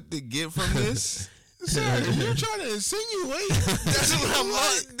know what to get from this. Sir, you're trying to insinuate. That's what I'm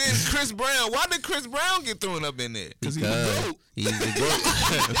like. Then Chris Brown. Why did Chris Brown get thrown up in there? Because he's a goat. He's the GOAT.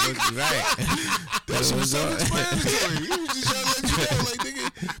 Right. That shit was self-explanatory. He was just trying to let you know, like, nigga,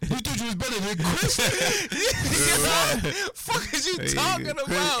 you thought you was better than Chris? Right. Fuck is you talking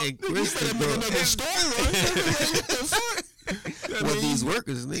about? And Chris You better make another story, right? What the fuck? What these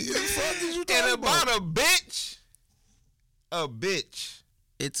workers, nigga? The fuck is you And talking about about? a bitch. A bitch.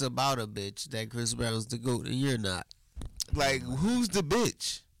 It's about a bitch that Chris Brown's the GOAT and you're not. Like, who's the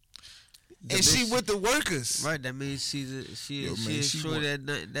bitch? The And she bitch- with the workers. Right, that means she Yo, man, is she sure want- that ain't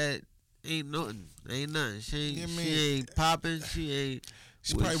nothing. Ain't nothing. Yeah, man. She ain't popping. She ain't.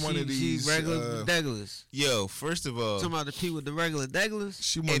 She probably one of these, She regular Douglas. Yo, first of all, Talking about the people with the regular Douglas.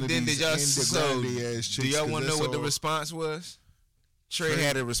 She one and of then these did y'all ass chicks, do y'all 'cause want to know that's what the all- response was? Trey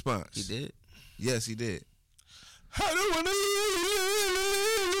had a response. He did. Yes, he did. I don't wanna.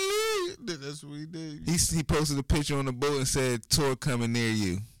 That's what he did. He posted a picture on the boat and said, "Tour coming near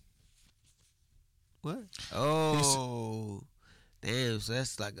you." What? Oh, damn! So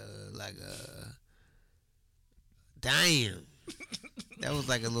that's like a damn. That was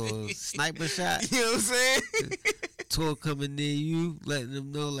like a little sniper shot. You know what I'm saying? Tour coming near you, letting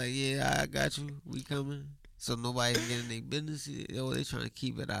them know, like, yeah, I got you. We coming. So nobody can get in their business. Oh, they trying to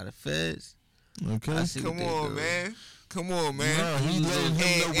keep it out of feds. Okay. I see what Come they on, doing. man. Come on, man. Nah, he letting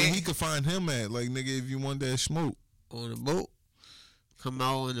him know where And- he could find him at. Like, nigga, if you want that smoke. On the boat, come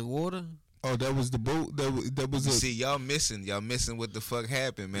out in the water. Oh, that was the boat. That was You a. see, y'all missing what the fuck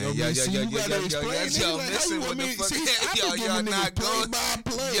happened, man. Yo, Y'all man, see, you gotta explain it. y'all Like, how missing you what want the me- fuck see, I happened. be Y'all giving not niggas going.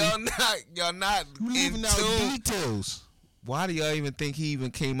 play-by-play. Y'all not You in leaving out tune. details. Why do y'all even think he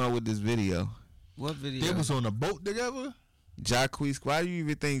even came out with this video? What video? They was on a boat together. Jacquees, why do you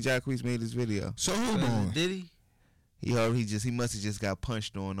even think Jacquees made this video? So hold on. Did he? He must have just got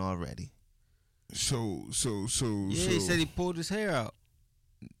punched on already. So. Yeah, he said he pulled his hair out.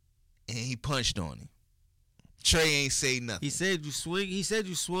 And he punched on him. Trey ain't say nothing. He said you swing. He said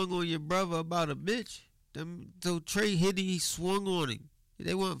you swung on your brother about a bitch. So Trey hit him. He swung on him.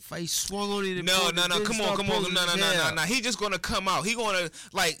 They want fight. He swung on him. and No, pulled no, his no. dick, Come on, started come on. pulling No, his no, hair no, out. no. He just gonna come out. He gonna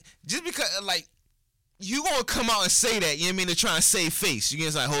just because you gonna come out and say that. You know what I mean? To try and save face. You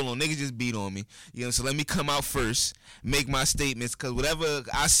get like, hold on, nigga just beat on me. You know, so let me come out first, make my statements, cause whatever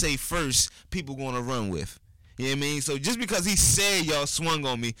I say first, people gonna run with. You know what I mean? So just because he said y'all swung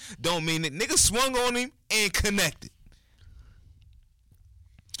on me, don't mean that nigga swung on him and connected.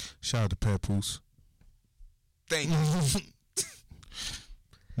 Shout out to Papoose. Thank you.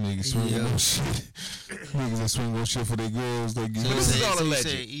 Niggas swing on shit. Niggas that swing on shit for their girls. Like, you So know, This is all you alleged.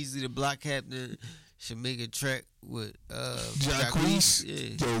 saying Easy the Block Captain should make a track with Jacquees.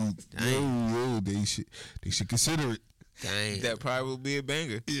 Yeah. Yo, they should consider it. Dang. That probably will be a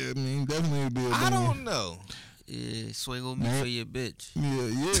banger. Yeah, I mean, definitely would be a I banger. don't know. Yeah, swing on me Man. for your bitch.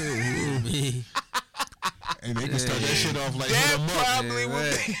 Yeah. Me. And they can start that shit off like That hit 'em up. probably Yeah, would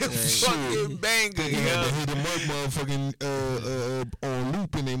right. fucking banger, They had to yo. hit them up, motherfucking on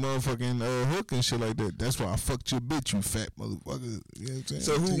loop and they motherfucking hook and shit like that. That's why I fucked your bitch, you fat motherfucker. You know what I'm saying?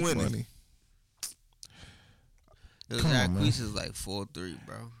 So who Take winning? money. Those Come on, man. Jacquees is like 4-3,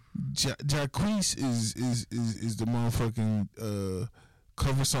 bro. Jacquees is the motherfucking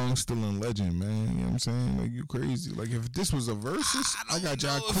cover song still in legend, man. You know what I'm saying? Like, you crazy. Like, if this was a versus, I got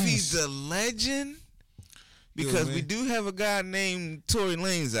know if he's Jacquees. a legend because man. we do have a guy named Tory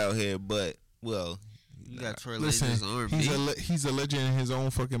Lanez out here, but well, You got Tory Lanez Listen, as R&B. he's a legend in his own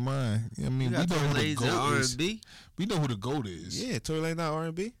fucking mind. You know what I mean, You we got know Tory who the Lanez and GOAT is. R&B. We know who the GOAT is yeah, Tory Lanez not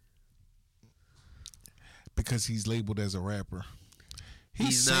R&B. because he's labeled as a rapper. He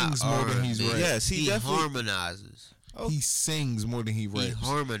He's sings not more than he's R&B. rap. Yes, he definitely- harmonizes. He sings more than he raps. He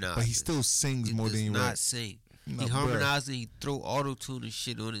harmonizes. But he still sings He more does than he not raps. sing. No, He bruh. harmonizes and he throw auto tune and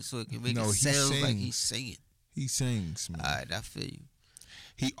shit on it so it can make No, it he sound like sings. he's singing. He sings, man. Alright, I feel you.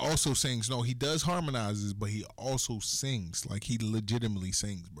 He also sings. No, he does harmonizes, but he also sings. Like, he legitimately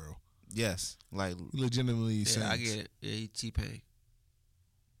sings, bro. Yes, like He legitimately Yeah, sings. I get it. Yeah, he T-Pain.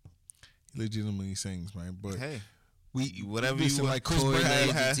 He legitimately sings, man. But hey, we whatever you listen, want- like Chris Tory Brown.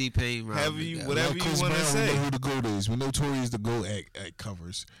 Lanez have- and T-Pain. have rhyme you- together. whatever Like you Chris wanna Brown, say. we know who the GOAT is. We know Tory is the GOAT at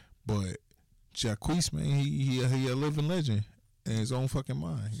covers. But Jacquees, man, he a living legend in his own fucking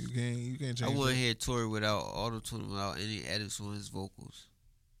mind. You can't change I want to that. hear Tory without auto tune, without any edits on his vocals,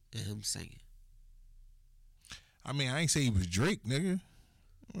 and him singing. I mean, I ain't say he was Drake, nigga.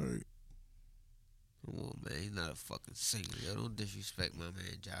 Like, Come on, man, he's not a fucking singer. Yo, don't disrespect my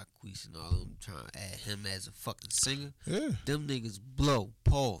man Jacquees and all them trying to add him as a fucking singer. yeah. Them niggas blow.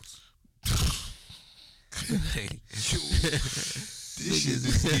 Pause. This shit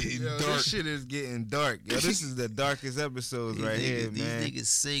is getting yo, dark. this shit is getting dark. Yo, this is the darkest episodes right here, These man. niggas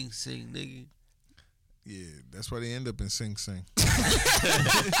sing, nigga. Yeah, that's why they end up in Sing Sing.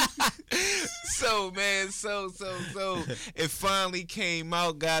 So man, so it finally came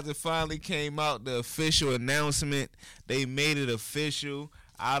out, guys. It finally came out. The official announcement. They made it official.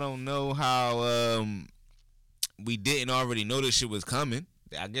 I don't know how we didn't already know this shit was coming.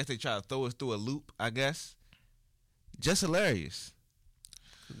 I guess they tried to throw us through a loop. I guess. Just hilarious.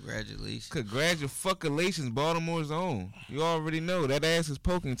 Congratulations, Baltimore's own. You already know that ass is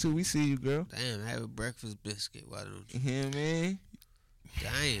poking too. We see you, girl. Damn, have a breakfast biscuit. Why don't you? You hear me?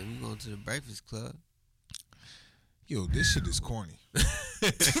 Damn, we going to the Breakfast Club. Yo, this shit is corny. I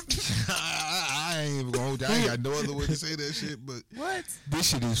ain't even gonna hold you. I ain't got no other way to say that shit, but What? this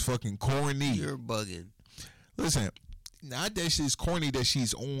shit is fucking corny. You're bugging. Listen, not that shit's corny that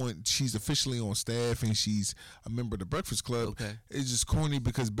she's officially on staff and she's a member of the Breakfast Club. Okay. It's just corny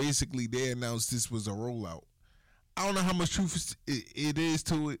because basically they announced this was a rollout. I don't know how much truth it is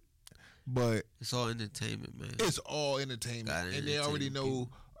to it, but It's all entertainment, man. it's all entertainment. Got And they already know,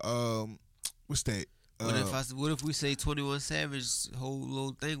 entertainment what's that? What if we say 21 Savage's whole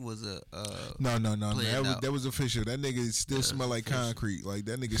little thing was a No. planned out? That was official. That nigga still Yeah, smell like official. concrete. Like,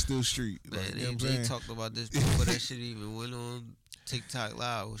 that nigga still street. man? Like, you know They, what I'm they saying? talked about this before that shit even went on TikTok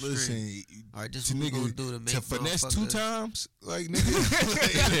Live. Or stream. Listen, All right, this to what we gonna nigga do to make to finesse 2 motherfuckers- times, like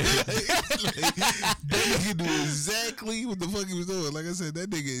nigga, that nigga do exactly what the fuck he was doing. Like I said, that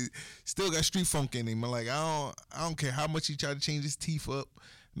nigga still got street funk in him. Like, I don't care how much he tried to change his teeth up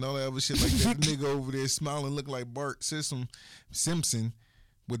and all that other shit like that. The nigga over there smiling, look like Bart Simpson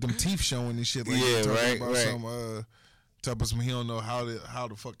with them teeth showing and shit. Like Yeah, that, talking right, about right. some talking about some he don't know how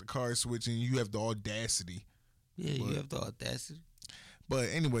the fuck the car is switching. You have the audacity. Yeah, But- you have the audacity. But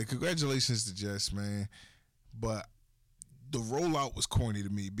anyway, congratulations to Jess, man. But the rollout was corny to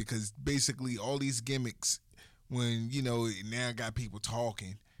me because basically all these gimmicks, when, you know, now got people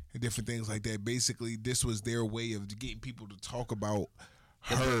talking and different things like that, basically this was their way of getting people to talk about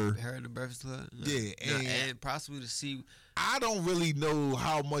her. Her in the Breakfast Club. Yeah, and possibly to see. I don't really know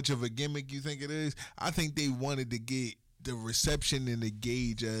how much of a gimmick you think it is. I think they wanted to get the reception and the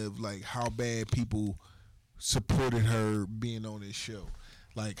gauge of like how bad people supported her being on this show.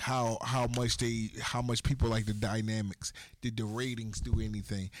 Like how much people like the dynamics. Did the ratings do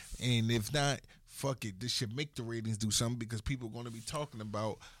anything? And if not, fuck it. This should make the ratings do something because people are going to be talking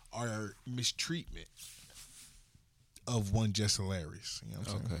about our mistreatment of one Jess Hilarious. You know what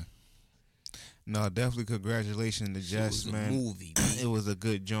I'm saying? Okay. No, definitely congratulations to Jess, was a man. movie, It was a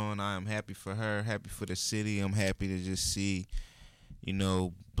good joint. I am happy for her, happy for the city. I'm happy to just see, you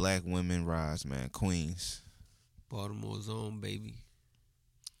know, black women rise, man. Queens. Baltimore's own, baby.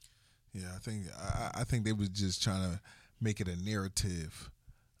 Yeah, I think they was just trying to make it a narrative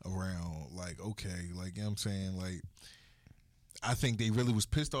around like, okay, like, you know what I'm saying, like I think they really was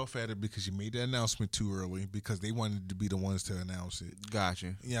pissed off at her because she made the announcement too early because they wanted to be the ones to announce it.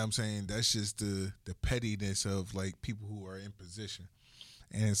 Gotcha. You know what I'm saying? That's just the pettiness of like people who are in position.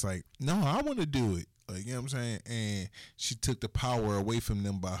 And it's like, no, I want to do it. Like, you know what I'm saying? And she took the power away from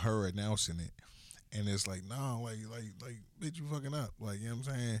them by her announcing it. And it's like, no, like, bitch, you fucking up. Like, you know what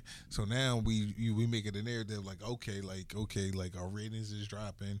I'm saying? So now we make it a narrative like, okay, our ratings is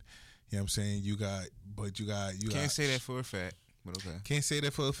dropping. You know what I'm saying? You got. Can't say that for a fact, but okay. Can't say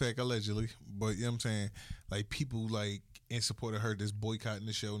that for a fact, allegedly. But, you know what I'm saying? Like, people, like, in support of her that's boycotting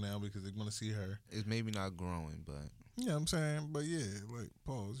the show now because they want to see her. It's maybe not growing, but. You know what I'm saying? But, yeah, like,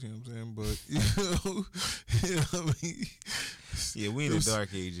 pause, you know what I'm saying? But, you know what I mean? Yeah, we in the dark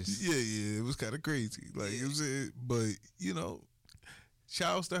ages. Yeah, it was kind of crazy. Like, you know what I'm saying? But, you know,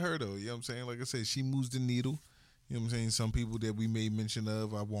 shouts to her, though. You know what I'm saying? Like I said, she moves the needle. You know what I'm saying? Some people that we made mention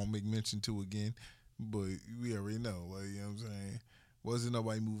of, I won't make mention to again. But we already know. Like, you know what I'm saying? Wasn't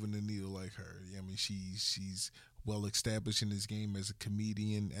nobody moving the needle like her. You know what I mean? She's well established in this game as a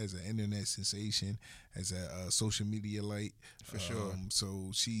comedian, as an internet sensation, as a social media light. For sure.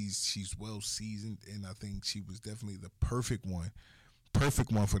 So she's well seasoned, and I think she was definitely the perfect one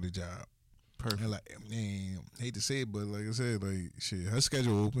for the job. Perfect. And like, man, hate to say it, but like I said, like shit, her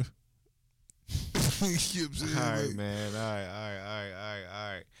schedule open. You know what I'm saying? All right, Like, man.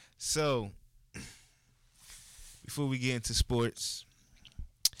 All right. So, before we get into sports,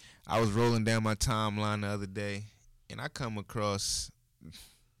 I was rolling down my timeline the other day, and I come across,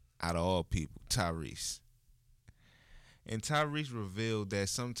 out of all people, Tyrese. And Tyrese revealed that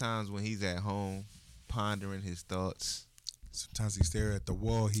sometimes when he's at home pondering his thoughts, sometimes he stare at the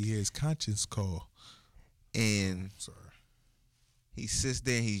wall, he hears conscience call. and Sorry. he sits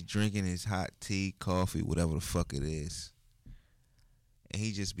there and he's drinking his hot tea, coffee, whatever the fuck it is. And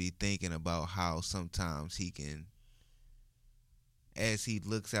he just be thinking about how sometimes he can, as he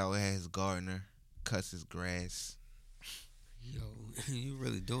looks out at his gardener, cuts his grass, Yo, you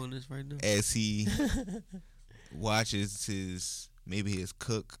really doing this right now? as he watches maybe his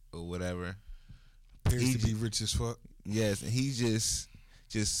cook or whatever. Appears He to be rich as fuck. Yes, and he just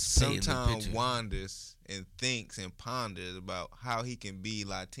Painting the sometimes picture. wanders and thinks and ponders about how he can be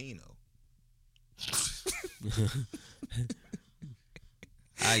Latino.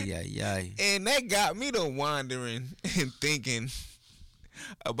 Ay. And that got me to wandering and thinking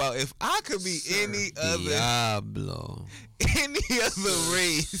about if I could be any Diablo.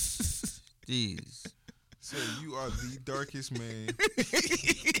 race. Jeez. So you are the darkest man in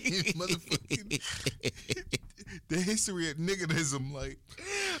motherfucking the history of niggerism. Like,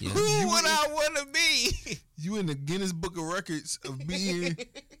 Yeah. Who would I want to be? you in the Guinness Book of Records of being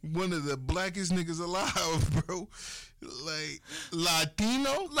one of the blackest niggas alive, bro. Like,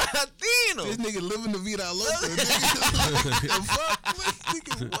 Latino? This nigga living the vida loca. Nigga. The fuck? Like,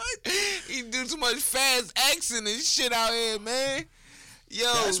 nigga, what? He do too much fast accent and shit out here, man. Yo,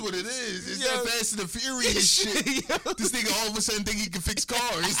 That's what it is. It's Yo. that Fast and the Furious shit. Yo. This nigga all of a sudden think he can fix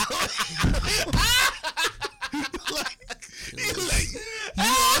cars. like,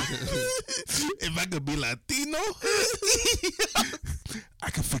 if I could be Latino, I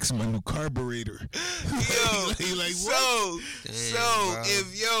could fix my new carburetor. Yo, He like, what? so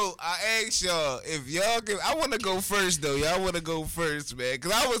bro. I ask y'all if y'all can. I want to go first though. Y'all want to go first, man?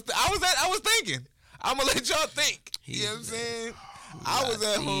 Cause I was thinking. I'm gonna let y'all think. You know what I'm saying? I was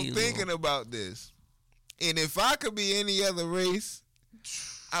at home Latino. thinking about this, and if I could be any other race,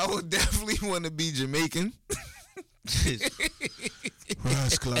 I would definitely want to be Jamaican.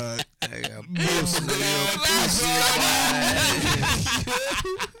 Ross Clyde. I got pussy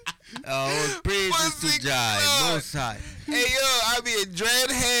Oh, praise Pussy to Jai, Clyde. Most High. Hey yo, I be a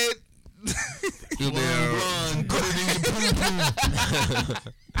dreadhead. You be a Run, put it in your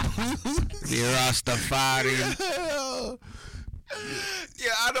poo-poo. be a Rastafari.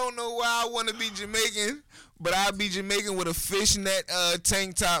 Yeah, I don't know why I want to be Jamaican, but I'll be Jamaican with a fishnet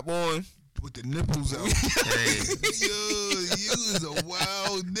tank top on. With the nipples out. Damn. Yo, you is a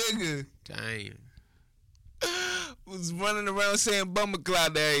wild nigga. Damn. Was running around saying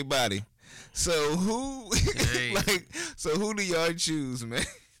bummercloud to everybody. So who, Dang. so who do y'all choose, man?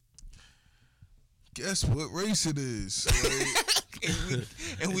 Guess what race it is? Like,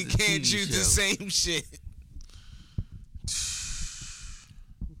 And we It's a can't TV choose the show. same shit.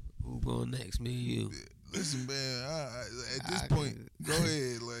 Who going next? Me or you? listen, man. At this I point, can- go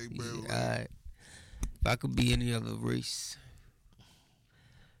ahead, like, bro. Yeah, like, alright. If I could be any other race,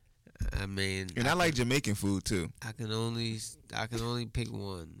 I mean, And I like Jamaican food too. I can only pick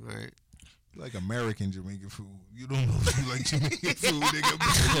one, right? like American Jamaican food. You don't know if you like Jamaican food, nigga.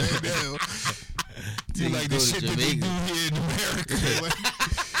 Right now. You like go the to shit that they do Jamaica. here in America.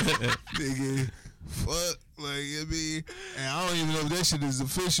 Like, nigga, fuck. Like, I mean, and I don't even know if that shit is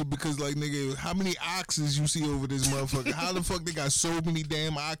official because, like, nigga, how many oxes you see over this motherfucker? How the fuck they got so many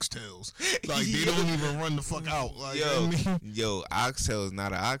damn oxtails? Like, they don't even run the fuck out. Like, I mean, Yo, oxtail is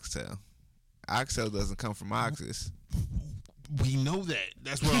not an oxtail. Oxtail doesn't come from oxes. we know that.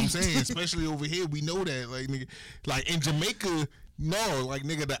 That's what I'm saying. Especially over here, we know that. Like, nigga, like in Jamaica, no, like,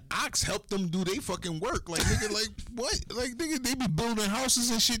 nigga, the ox helped them do their fucking work. Like, nigga, like, what? Like, nigga, they be building houses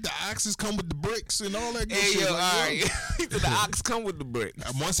and shit. The oxes come with the bricks and all that good Hey, shit. yo, Like, all right. The ox come with the brick.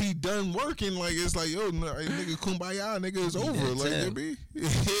 Once he done working, like, it's like, yo, no, hey, nigga, kumbaya, nigga, it's over. that Like, tail. it be, yeah,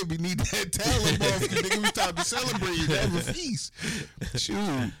 we need that talent off. Nigga, we time to celebrate, have a feast.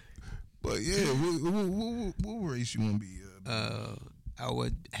 Shoot. But, yeah, what race you want to be? I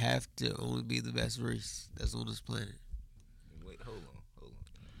would have to only be the best race that's on this planet. Wait, hold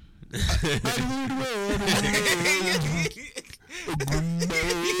on.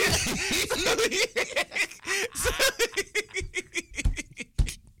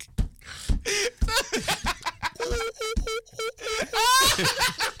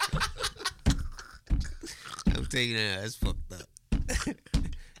 I'm taking that. That's fucked up.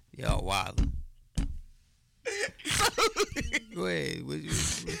 Y'all wild. Go ahead.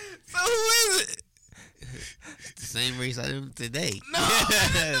 So who is it? The same race I am today. No,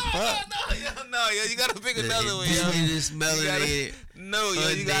 yo, you gotta pick another one, yo. Indigenous, melanated. No, yo,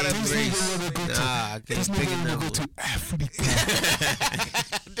 you gotta unnamed pick. race. Nah, I can't pick another one. Africa.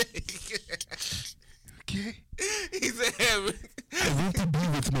 Okay. He said, I want to be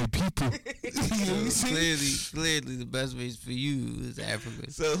with my people. You see? Clearly, the best race for you is Africa.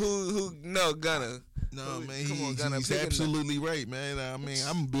 so who? No, Gunna. No, man, Come on, Gunna, he's pick absolutely right, man. I mean,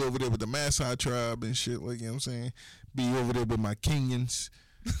 I'm gonna be over there with the Maasai tribe and shit, like, you know what I'm saying? Be over there with my Kenyans.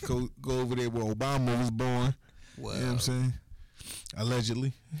 Go over there where Obama was born. Well, You know what I'm saying?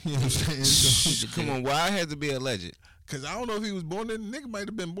 Allegedly. You know what I'm saying? So, Come on, why I had to be alleged? Cause I don't know if he was born there. Nigga might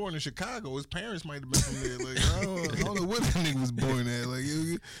have been born in Chicago. His parents might have been from there. Like, I don't know where that nigga was born at. Like,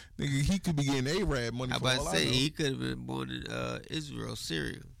 nigga, he could be getting A-Rab money I for about all to I say know. he could have been born in Israel,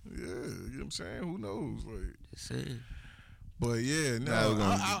 Syria. Yeah, you know what I'm saying? Who knows? Like, Just saying. but yeah, Nah, we're no,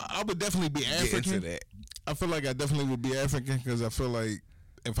 gonna I would definitely be Get into African. that. I feel like I definitely would be African because I feel like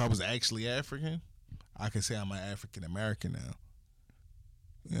if I was actually African, I could say I'm an African American now.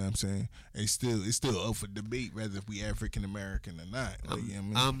 You know what I'm saying? It's still up for debate whether if we African American or not. Like, you know what I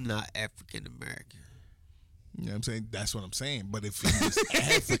mean? I'm not African American. You know what I'm saying? That's what I'm saying. But if you was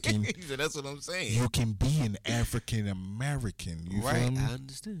African, He said, that's what I'm saying. you can be an African American. You Right, feel me? I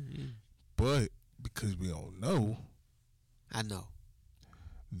understand. Yeah. But because we don't know, I know.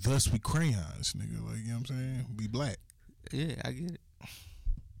 thus we crayons, nigga. Like, you know what I'm saying? We black. Yeah, I get it.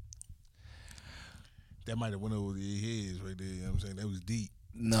 That might have went over their heads right there. You know what I'm saying? That was deep.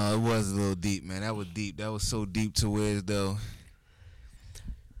 No, it was a little deep, man. That was deep. That was so deep to where though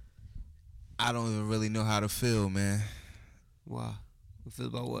I don't even really know how to feel, man. Wow. You feel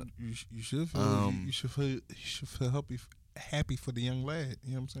about what? You should feel you should feel happy for the young lad.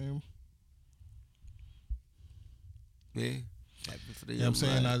 You know what I'm saying? Yeah. Happy for the You know what I'm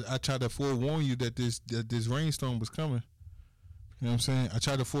saying? lad. I tried to forewarn you that this rainstorm was coming. You know what I'm saying? I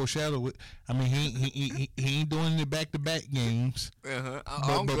tried to foreshadow it. I mean, he ain't doing the back-to-back games.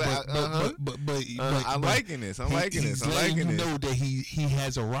 I'm glad. I'm liking this. I'm liking this. I'm liking you this. know that he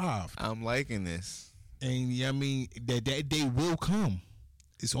has arrived, I'm liking this. and I mean that day will come.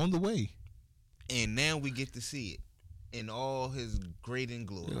 It's on the way. And now we get to see it in all his great and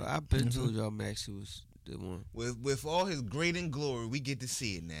glory. Yo, I've been told y'all Maxie was the one. With all his great and glory, we get to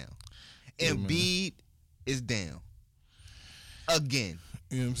see it now. Yeah, Embiid is down again.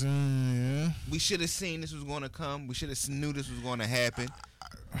 You know what I'm saying? Yeah. We should have seen this was going to come. We should have knew this was going to happen.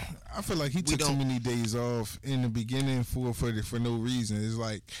 I feel like he took too don't- many days off in the beginning for no reason. It's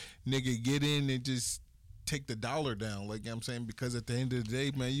like, nigga, get in and just take the dollar down. Like, you know what I'm saying? Because at the end of the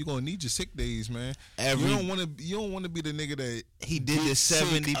day, man, you're gonna need your sick days, man. Every- you don't want to be the nigga that He did the gets sick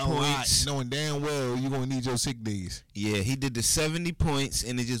 70 a lot, points. knowing damn well you're gonna need your sick days. Yeah, he did the 70 points,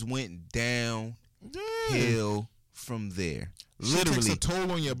 and it just went downhill from there. Shit Literally takes a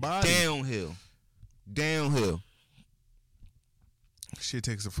toll on your body. downhill. Shit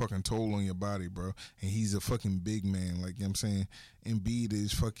takes a fucking toll on your body, bro. And he's a fucking big man. Like, you know what I'm saying? Embiid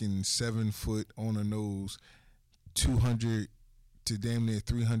is fucking 7 foot on the nose, 200 to damn near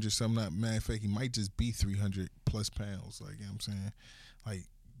 300 something. Not matter of fact, he might just be 300 plus pounds. Like, you know what I'm saying? Like,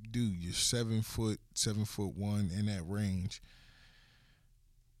 dude, you're 7 foot, 7'1" in that range.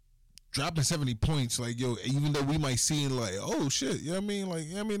 dropping 70 points, like, yo, even though we might see like, oh shit, you know what I mean? Like,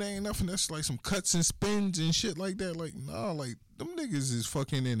 you know what I mean, that ain't nothing. That's like some cuts and spins and shit like that. Like, nah, like, them niggas is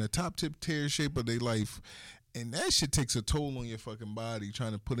fucking in the top tip tier shape of their life. And that shit takes a toll on your fucking body,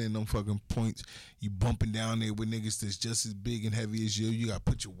 trying to put in them fucking points. You bumping down there with niggas that's just as big and heavy as you. You got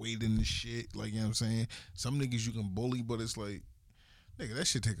to put your weight in the shit. Like, you know what I'm saying? Some niggas you can bully, but it's like, nigga, that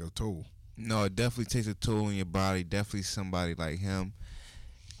shit take a toll. No, it definitely takes a toll on your body. Definitely somebody like him.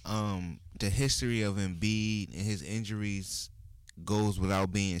 The history of Embiid and his injuries goes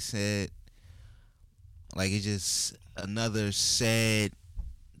without being said. Like, it's just another sad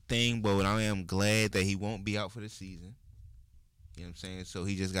thing, but I am glad that he won't be out for the season. You know what I'm saying? So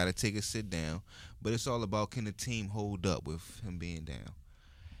he just got to take a sit down. But it's all about, can the team hold up with him being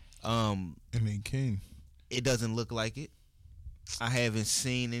down? And they can. It doesn't look like it. I haven't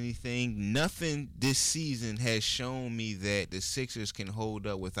seen anything. Nothing this season has shown me that the Sixers can hold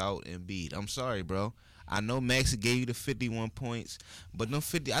up without Embiid. I'm sorry, bro. I know Max gave you the 51 points, but no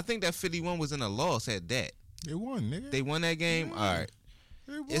 50. I think that 51 was in a loss at that. They won, nigga. They won that game? Yeah. All right.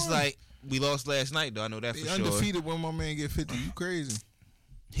 They won. It's like we lost last night, though. I know that they for undefeated when my man get 50. You crazy.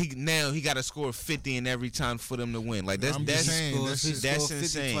 He got to score 50 in every time for them to win. Like, that's I'm just saying, that's Scored 50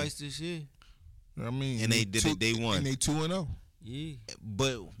 insane. twice this year. I mean, And they did it. They won. And they 2-0. Yeah.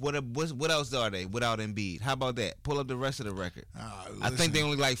 But what else are they without Embiid? How about that? Pull up the rest of the record. I think they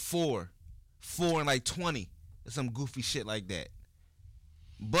only like 4 and like 20, or some goofy shit like that.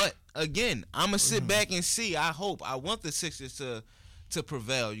 But again, I'm gonna sit back and see. I want the Sixers to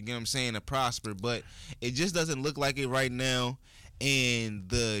prevail. You get what I'm saying? To prosper, but it just doesn't look like it right now. And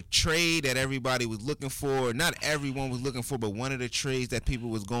the trade that everybody was looking for, not everyone was looking for, but one of the trades that people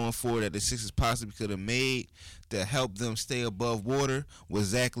was going for that the Sixers possibly could have made to help them stay above water was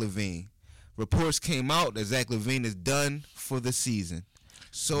Zach LaVine. Reports came out that Zach LaVine is done for the season.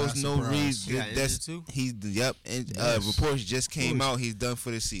 So Not it's no surprised. reason. He got injured too? And Yes. reports just came out. He's done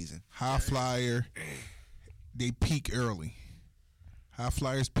for the season. High flyer, they peak early. High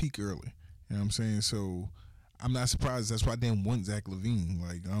flyers peak early. You know what I'm saying? So I'm not surprised. That's why I didn't want Zach LaVine.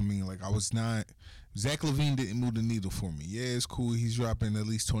 Like, I mean, like, I was not. Zach LaVine didn't move the needle for me. Yeah, it's cool. He's dropping at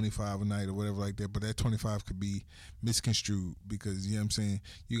least 25 a night or whatever like that. But that 25 could be misconstrued because, you know what I'm saying,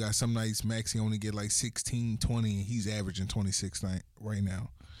 you got some nights Maxey only get like 16, 20, and he's averaging 26 right now. You know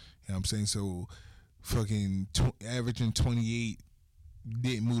what I'm saying? So fucking averaging 28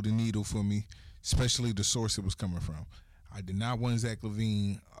 didn't move the needle for me, especially the source it was coming from. I did not want Zach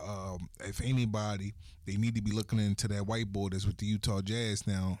LaVine. If anybody, they need to be looking into that whiteboard that's with the Utah Jazz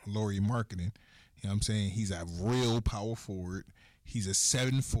now, Lauri Markkanen. You know what I'm saying? He's a real power forward. He's a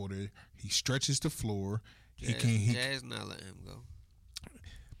 7-footer. He stretches the floor. Jazz not letting him go.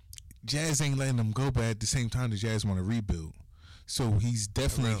 Jazz ain't letting him go, but at the same time, the Jazz want to rebuild. So he's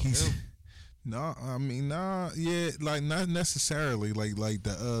definitely like not necessarily. Like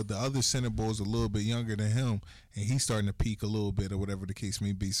the other center ball's a little bit younger than him, and he's starting to peak a little bit or whatever the case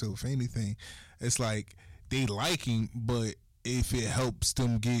may be. So if anything, it's like they like him, but if it helps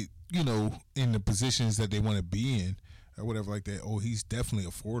them get, you know, in the positions that they want to be in or whatever like that, he's definitely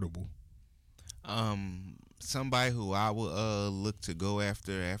affordable. Somebody who I would look to go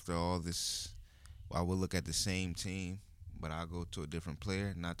after all this, I would look at the same team, but I'll go to a different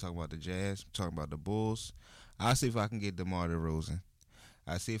player. Not talking about the Jazz, I'm talking about the Bulls. I'll see if I can get DeMar DeRozan.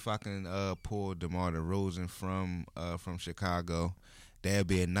 I'll see if I can pull DeMar DeRozan from Chicago. That'd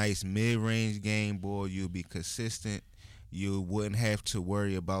be a nice mid-range game, boy. You'll be consistent. You wouldn't have to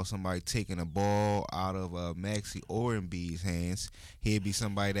worry about somebody taking a ball out of Maxey or Embiid's hands. He'd be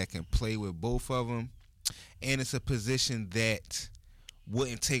somebody that can play with both of them. And it's a position that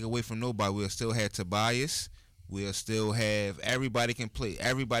wouldn't take away from nobody. We'll still have Tobias. We'll still have everybody can play.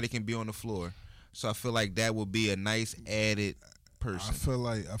 Everybody can be on the floor. So I feel like that would be a nice added person.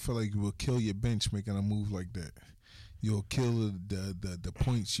 I feel like you will kill your bench making a move like that. You'll kill the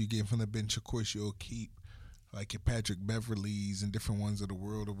points you get from the bench. Of course, you'll keep like your Patrick Beverleys and different ones of the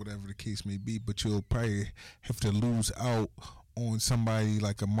world or whatever the case may be, but you'll probably have to lose out on somebody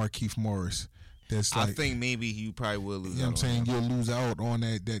like a Markieff Morris. That's like, I think maybe you probably will lose. You know what I'm saying? You'll lose out on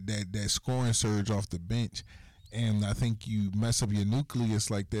that scoring surge off the bench, and I think you mess up your nucleus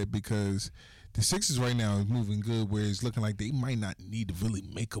like that because the Sixers right now is moving good, where it's looking like they might not need to really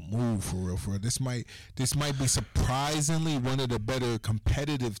make a move for real. This might be surprisingly one of the better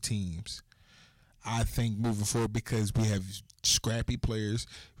competitive teams, I think, moving forward, because we have scrappy players.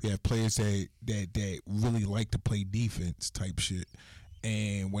 We have players that really like to play defense type shit.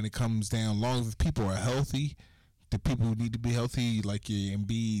 And when it comes down, long as people are healthy, the people who need to be healthy, like your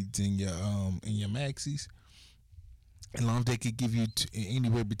Embiids and your Maxies, as long as they could give you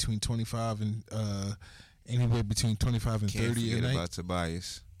anywhere between 25 and anywhere between 25 and Can't 30 a forget night. about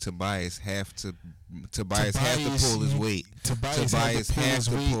Tobias. Tobias have to pull his weight. Tobias Tobias has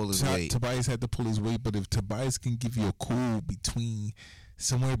to pull his weight. Tobias had to pull his weight, but if Tobias can give you a cool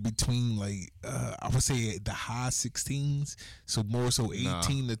somewhere between like I would say the high 16s, so more so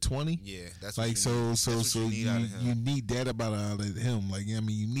 18 to 20. Yeah, that's like what you so need you need that about out of him. Like I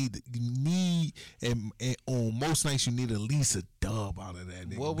mean, you need and on most nights you need at least a dub out of that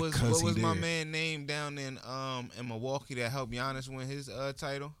nigga. What was my man name down in Milwaukee that helped Giannis win his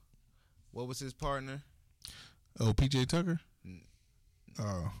title? What was his partner? Oh, PJ Tucker.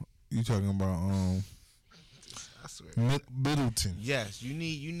 You talking about I swear. Middleton. Yes, we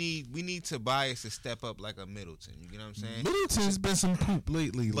need Tobias to step up like a Middleton. You know what I'm saying? Middleton's been some poop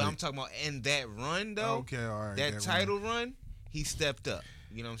lately. But I'm talking about in that run though. Okay, all right. That title run, he stepped up.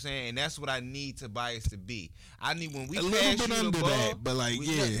 You know what I'm saying? And that's what I need Tobias to be. I need when we a pass little you bit the under ball, that, but like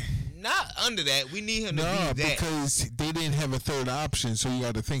not under that. We need him to be that. because they didn't have a third option, so you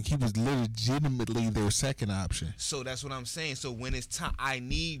got to think he was legitimately their second option. So that's what I'm saying. So when it's time, I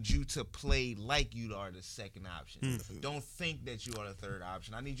need you to play like you are the second option. Don't think that you are the third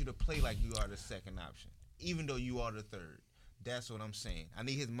option. I need you to play like you are the second option, even though you are the third. That's what I'm saying. I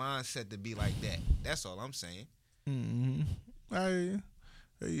need his mindset to be like that. That's all I'm saying. Mm-hmm.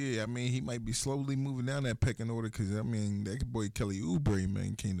 Yeah, I mean, he might be slowly moving down that pecking order because, I mean, that boy Kelly Oubre,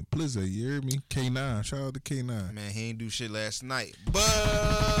 man, came to Blizzard. You hear me? K9. Shout out to K9. Man, he ain't do shit last night. But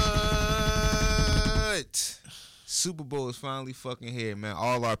Super Bowl is finally fucking here, man.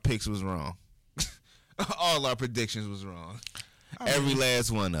 All our picks was wrong. All our predictions was wrong. Every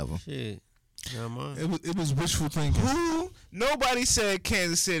last one of them. Shit. Yeah, man. It was wishful thinking. Who? Nobody said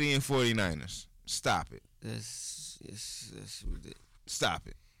Kansas City and 49ers. Stop it. That's ridiculous. Stop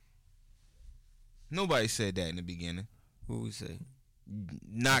it. Nobody said that in the beginning. What we say?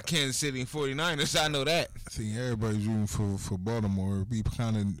 Not Kansas City and 49ers. I know that. I think everybody's rooting for Baltimore. We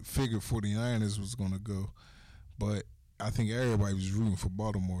kind of figured 49ers was going to go. But I think everybody was rooting for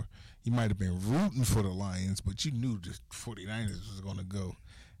Baltimore. You might have been rooting for the Lions, but you knew the 49ers was going to go.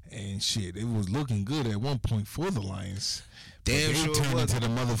 And shit, it was looking good at one point for the Lions. Damn they sure turned was. into the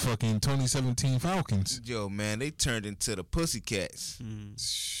motherfucking 2017 Falcons. Yo, man, they turned into the Pussycats. Man,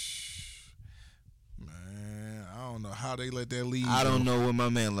 I don't know how they let that lead. I don't know what my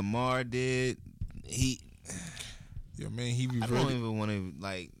man Lamar did. He reverted. I don't even want to,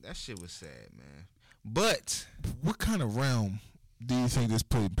 like, that shit was sad, man. But what kind of realm do you think this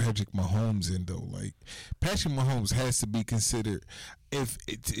put Patrick Mahomes in, though? Like, Patrick Mahomes has to be considered, if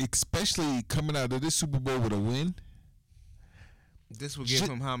it's especially coming out of this Super Bowl with a win. This will give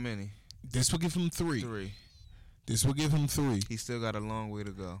him how many? This will give him 3. 3. This will give him 3. He still got a long way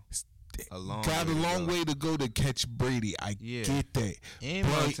to go. A long way to go to catch Brady. I get that. And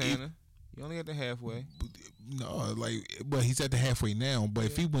Montana. You only got the halfway. No, well, he's at the halfway now. But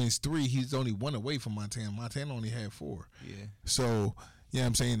if he wins 3, he's only 1 away from Montana. Montana only had 4. Yeah. So, yeah,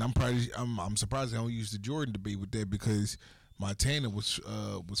 I'm saying I'm surprised they don't use the Jordan debate with that because Montana was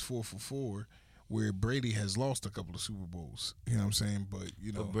 4 for 4, where Brady has lost a couple of Super Bowls. You know what I'm saying? But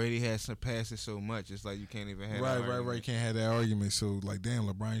you know, but Brady has surpassed it so much. It's like you can't even have right. You can't have that argument. So like, damn,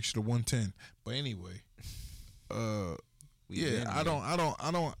 LeBron should have won 10. But anyway, I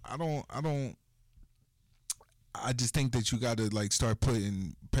just think that you got to like start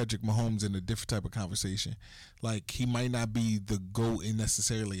putting Patrick Mahomes in a different type of conversation. Like, he might not be the GOAT in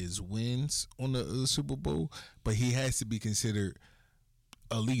necessarily his wins on the Super Bowl, but he has to be considered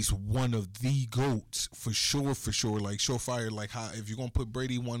at least one of the GOATs for sure. Like, surefire. Like, how if you're gonna put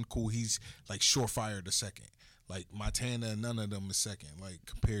Brady 1, cool, he's like surefire the second. Like Montana, none of them is second. Like,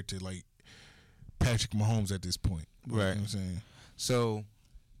 compared to like Patrick Mahomes at this point. Right. You know what I'm saying? So,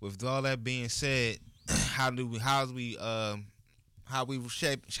 with all that being said, how are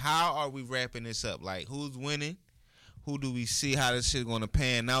we wrapping this up? Like, who's winning? Who do we see? How this shit going to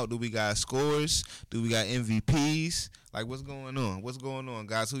pan out? Do we got scores? Do we got MVPs? Like, what's going on? What's going on,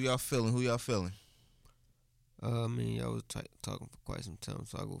 guys? Who y'all feeling? I mean, y'all was talking for quite some time,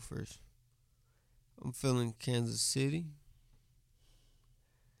 so I'll go first. I'm feeling Kansas City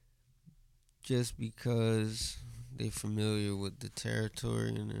just because they familiar with the territory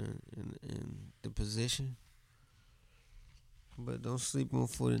and the position. But don't sleep on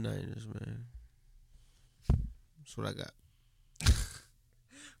 49ers, man. That's what I got.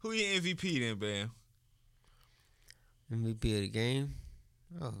 Who your MVP then, Bam? MVP of the game?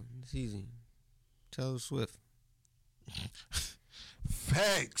 Oh, it's easy. Taylor Swift.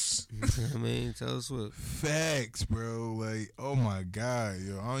 Facts. I mean, Taylor Swift. Facts, bro. Like, oh my God,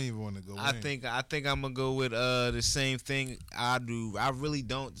 yo, I don't even want to go. I think I'm gonna go with the same thing I do. I really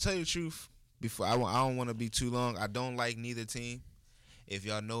don't, to tell you the truth. Before I don't want to be too long. I don't like neither team. If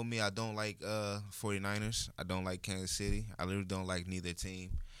y'all know me, I don't like 49ers. I don't like Kansas City. I literally don't like neither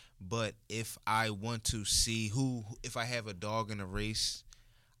team. But if I want to see if I have a dog in the race,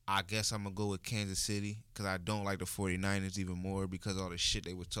 I guess I'm going to go with Kansas City because I don't like the 49ers even more because of all the shit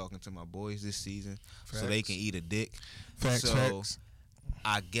they were talking to my boys this season. Facts. So they can eat a dick. Facts.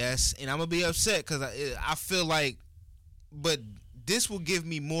 I guess, and I'm going to be upset because I feel like, but this will give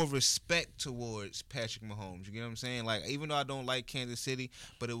me more respect towards Patrick Mahomes. You get what I'm saying? Like, even though I don't like Kansas City,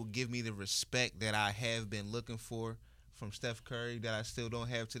 but it will give me the respect that I have been looking for from Steph Curry that I still don't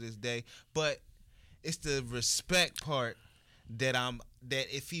have to this day. But it's the respect part that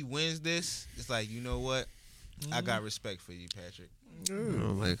if he wins this, it's like, you know what? I got respect for you, Patrick. I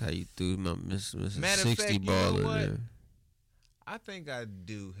don't like how you threw my Mr. Matter of 60 fact, you ball know in what? there. I think I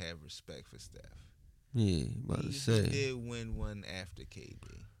do have respect for Steph. Yeah, about to He say. did win one after KD.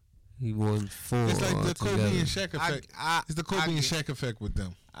 He won 4 It's like the Kobe altogether. and Shaq effect. It's the Kobe and Shaq effect with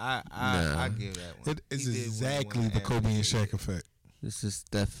them. I give that one. It is He did win exactly one the Kobe and after Shaq KD. effect. This is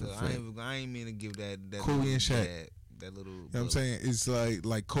Steph So effect. I ain't mean to give that Kobe little and Shaq. that little. You know what I'm saying? It's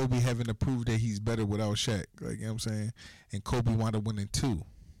like Kobe having to prove that he's better without Shaq. Like, you know what I'm saying? And Kobe wound up winning 2.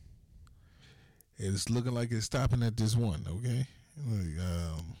 It's looking like it's stopping at this one, okay?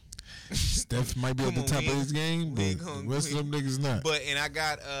 Like, Steph might be at the Come on, top we of ain't- his game, we but ain't the gonna- rest of them niggas not. But and I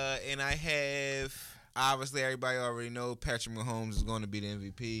got and I have obviously everybody already know Patrick Mahomes is going to be the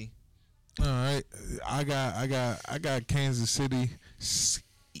MVP. All right, I got Kansas City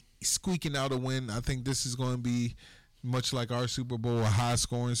squeaking out a win. I think this is going to be much like our Super Bowl, a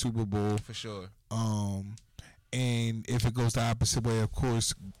high-scoring Super Bowl. For sure. And if it goes the opposite way, of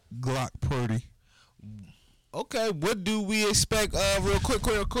course, Glock Purdy. Okay, what do we expect? Real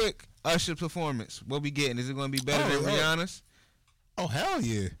quick. Usher's performance. What we getting? Is it going to be better than Rihanna's? Oh hell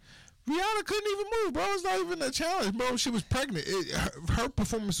yeah! Rihanna couldn't even move, bro. It's not even a challenge, bro. She was pregnant. Her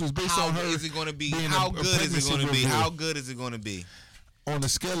performance was based How on her. is it going to be? being How a good is it pregnancy going to be? reveal. How good is it going to be? On a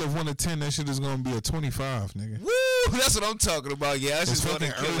scale of 1 to 10, that shit is gonna be a 25, nigga. Woo! That's what I'm talking about. Yeah, that's It's just going to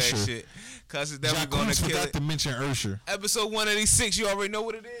fucking kill that Usher. shit. Cause it's definitely going to Jacquees kill forgot it. to mention Usher. Episode 186. You already know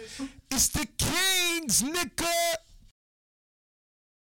what it is. It's the Kings, nigga.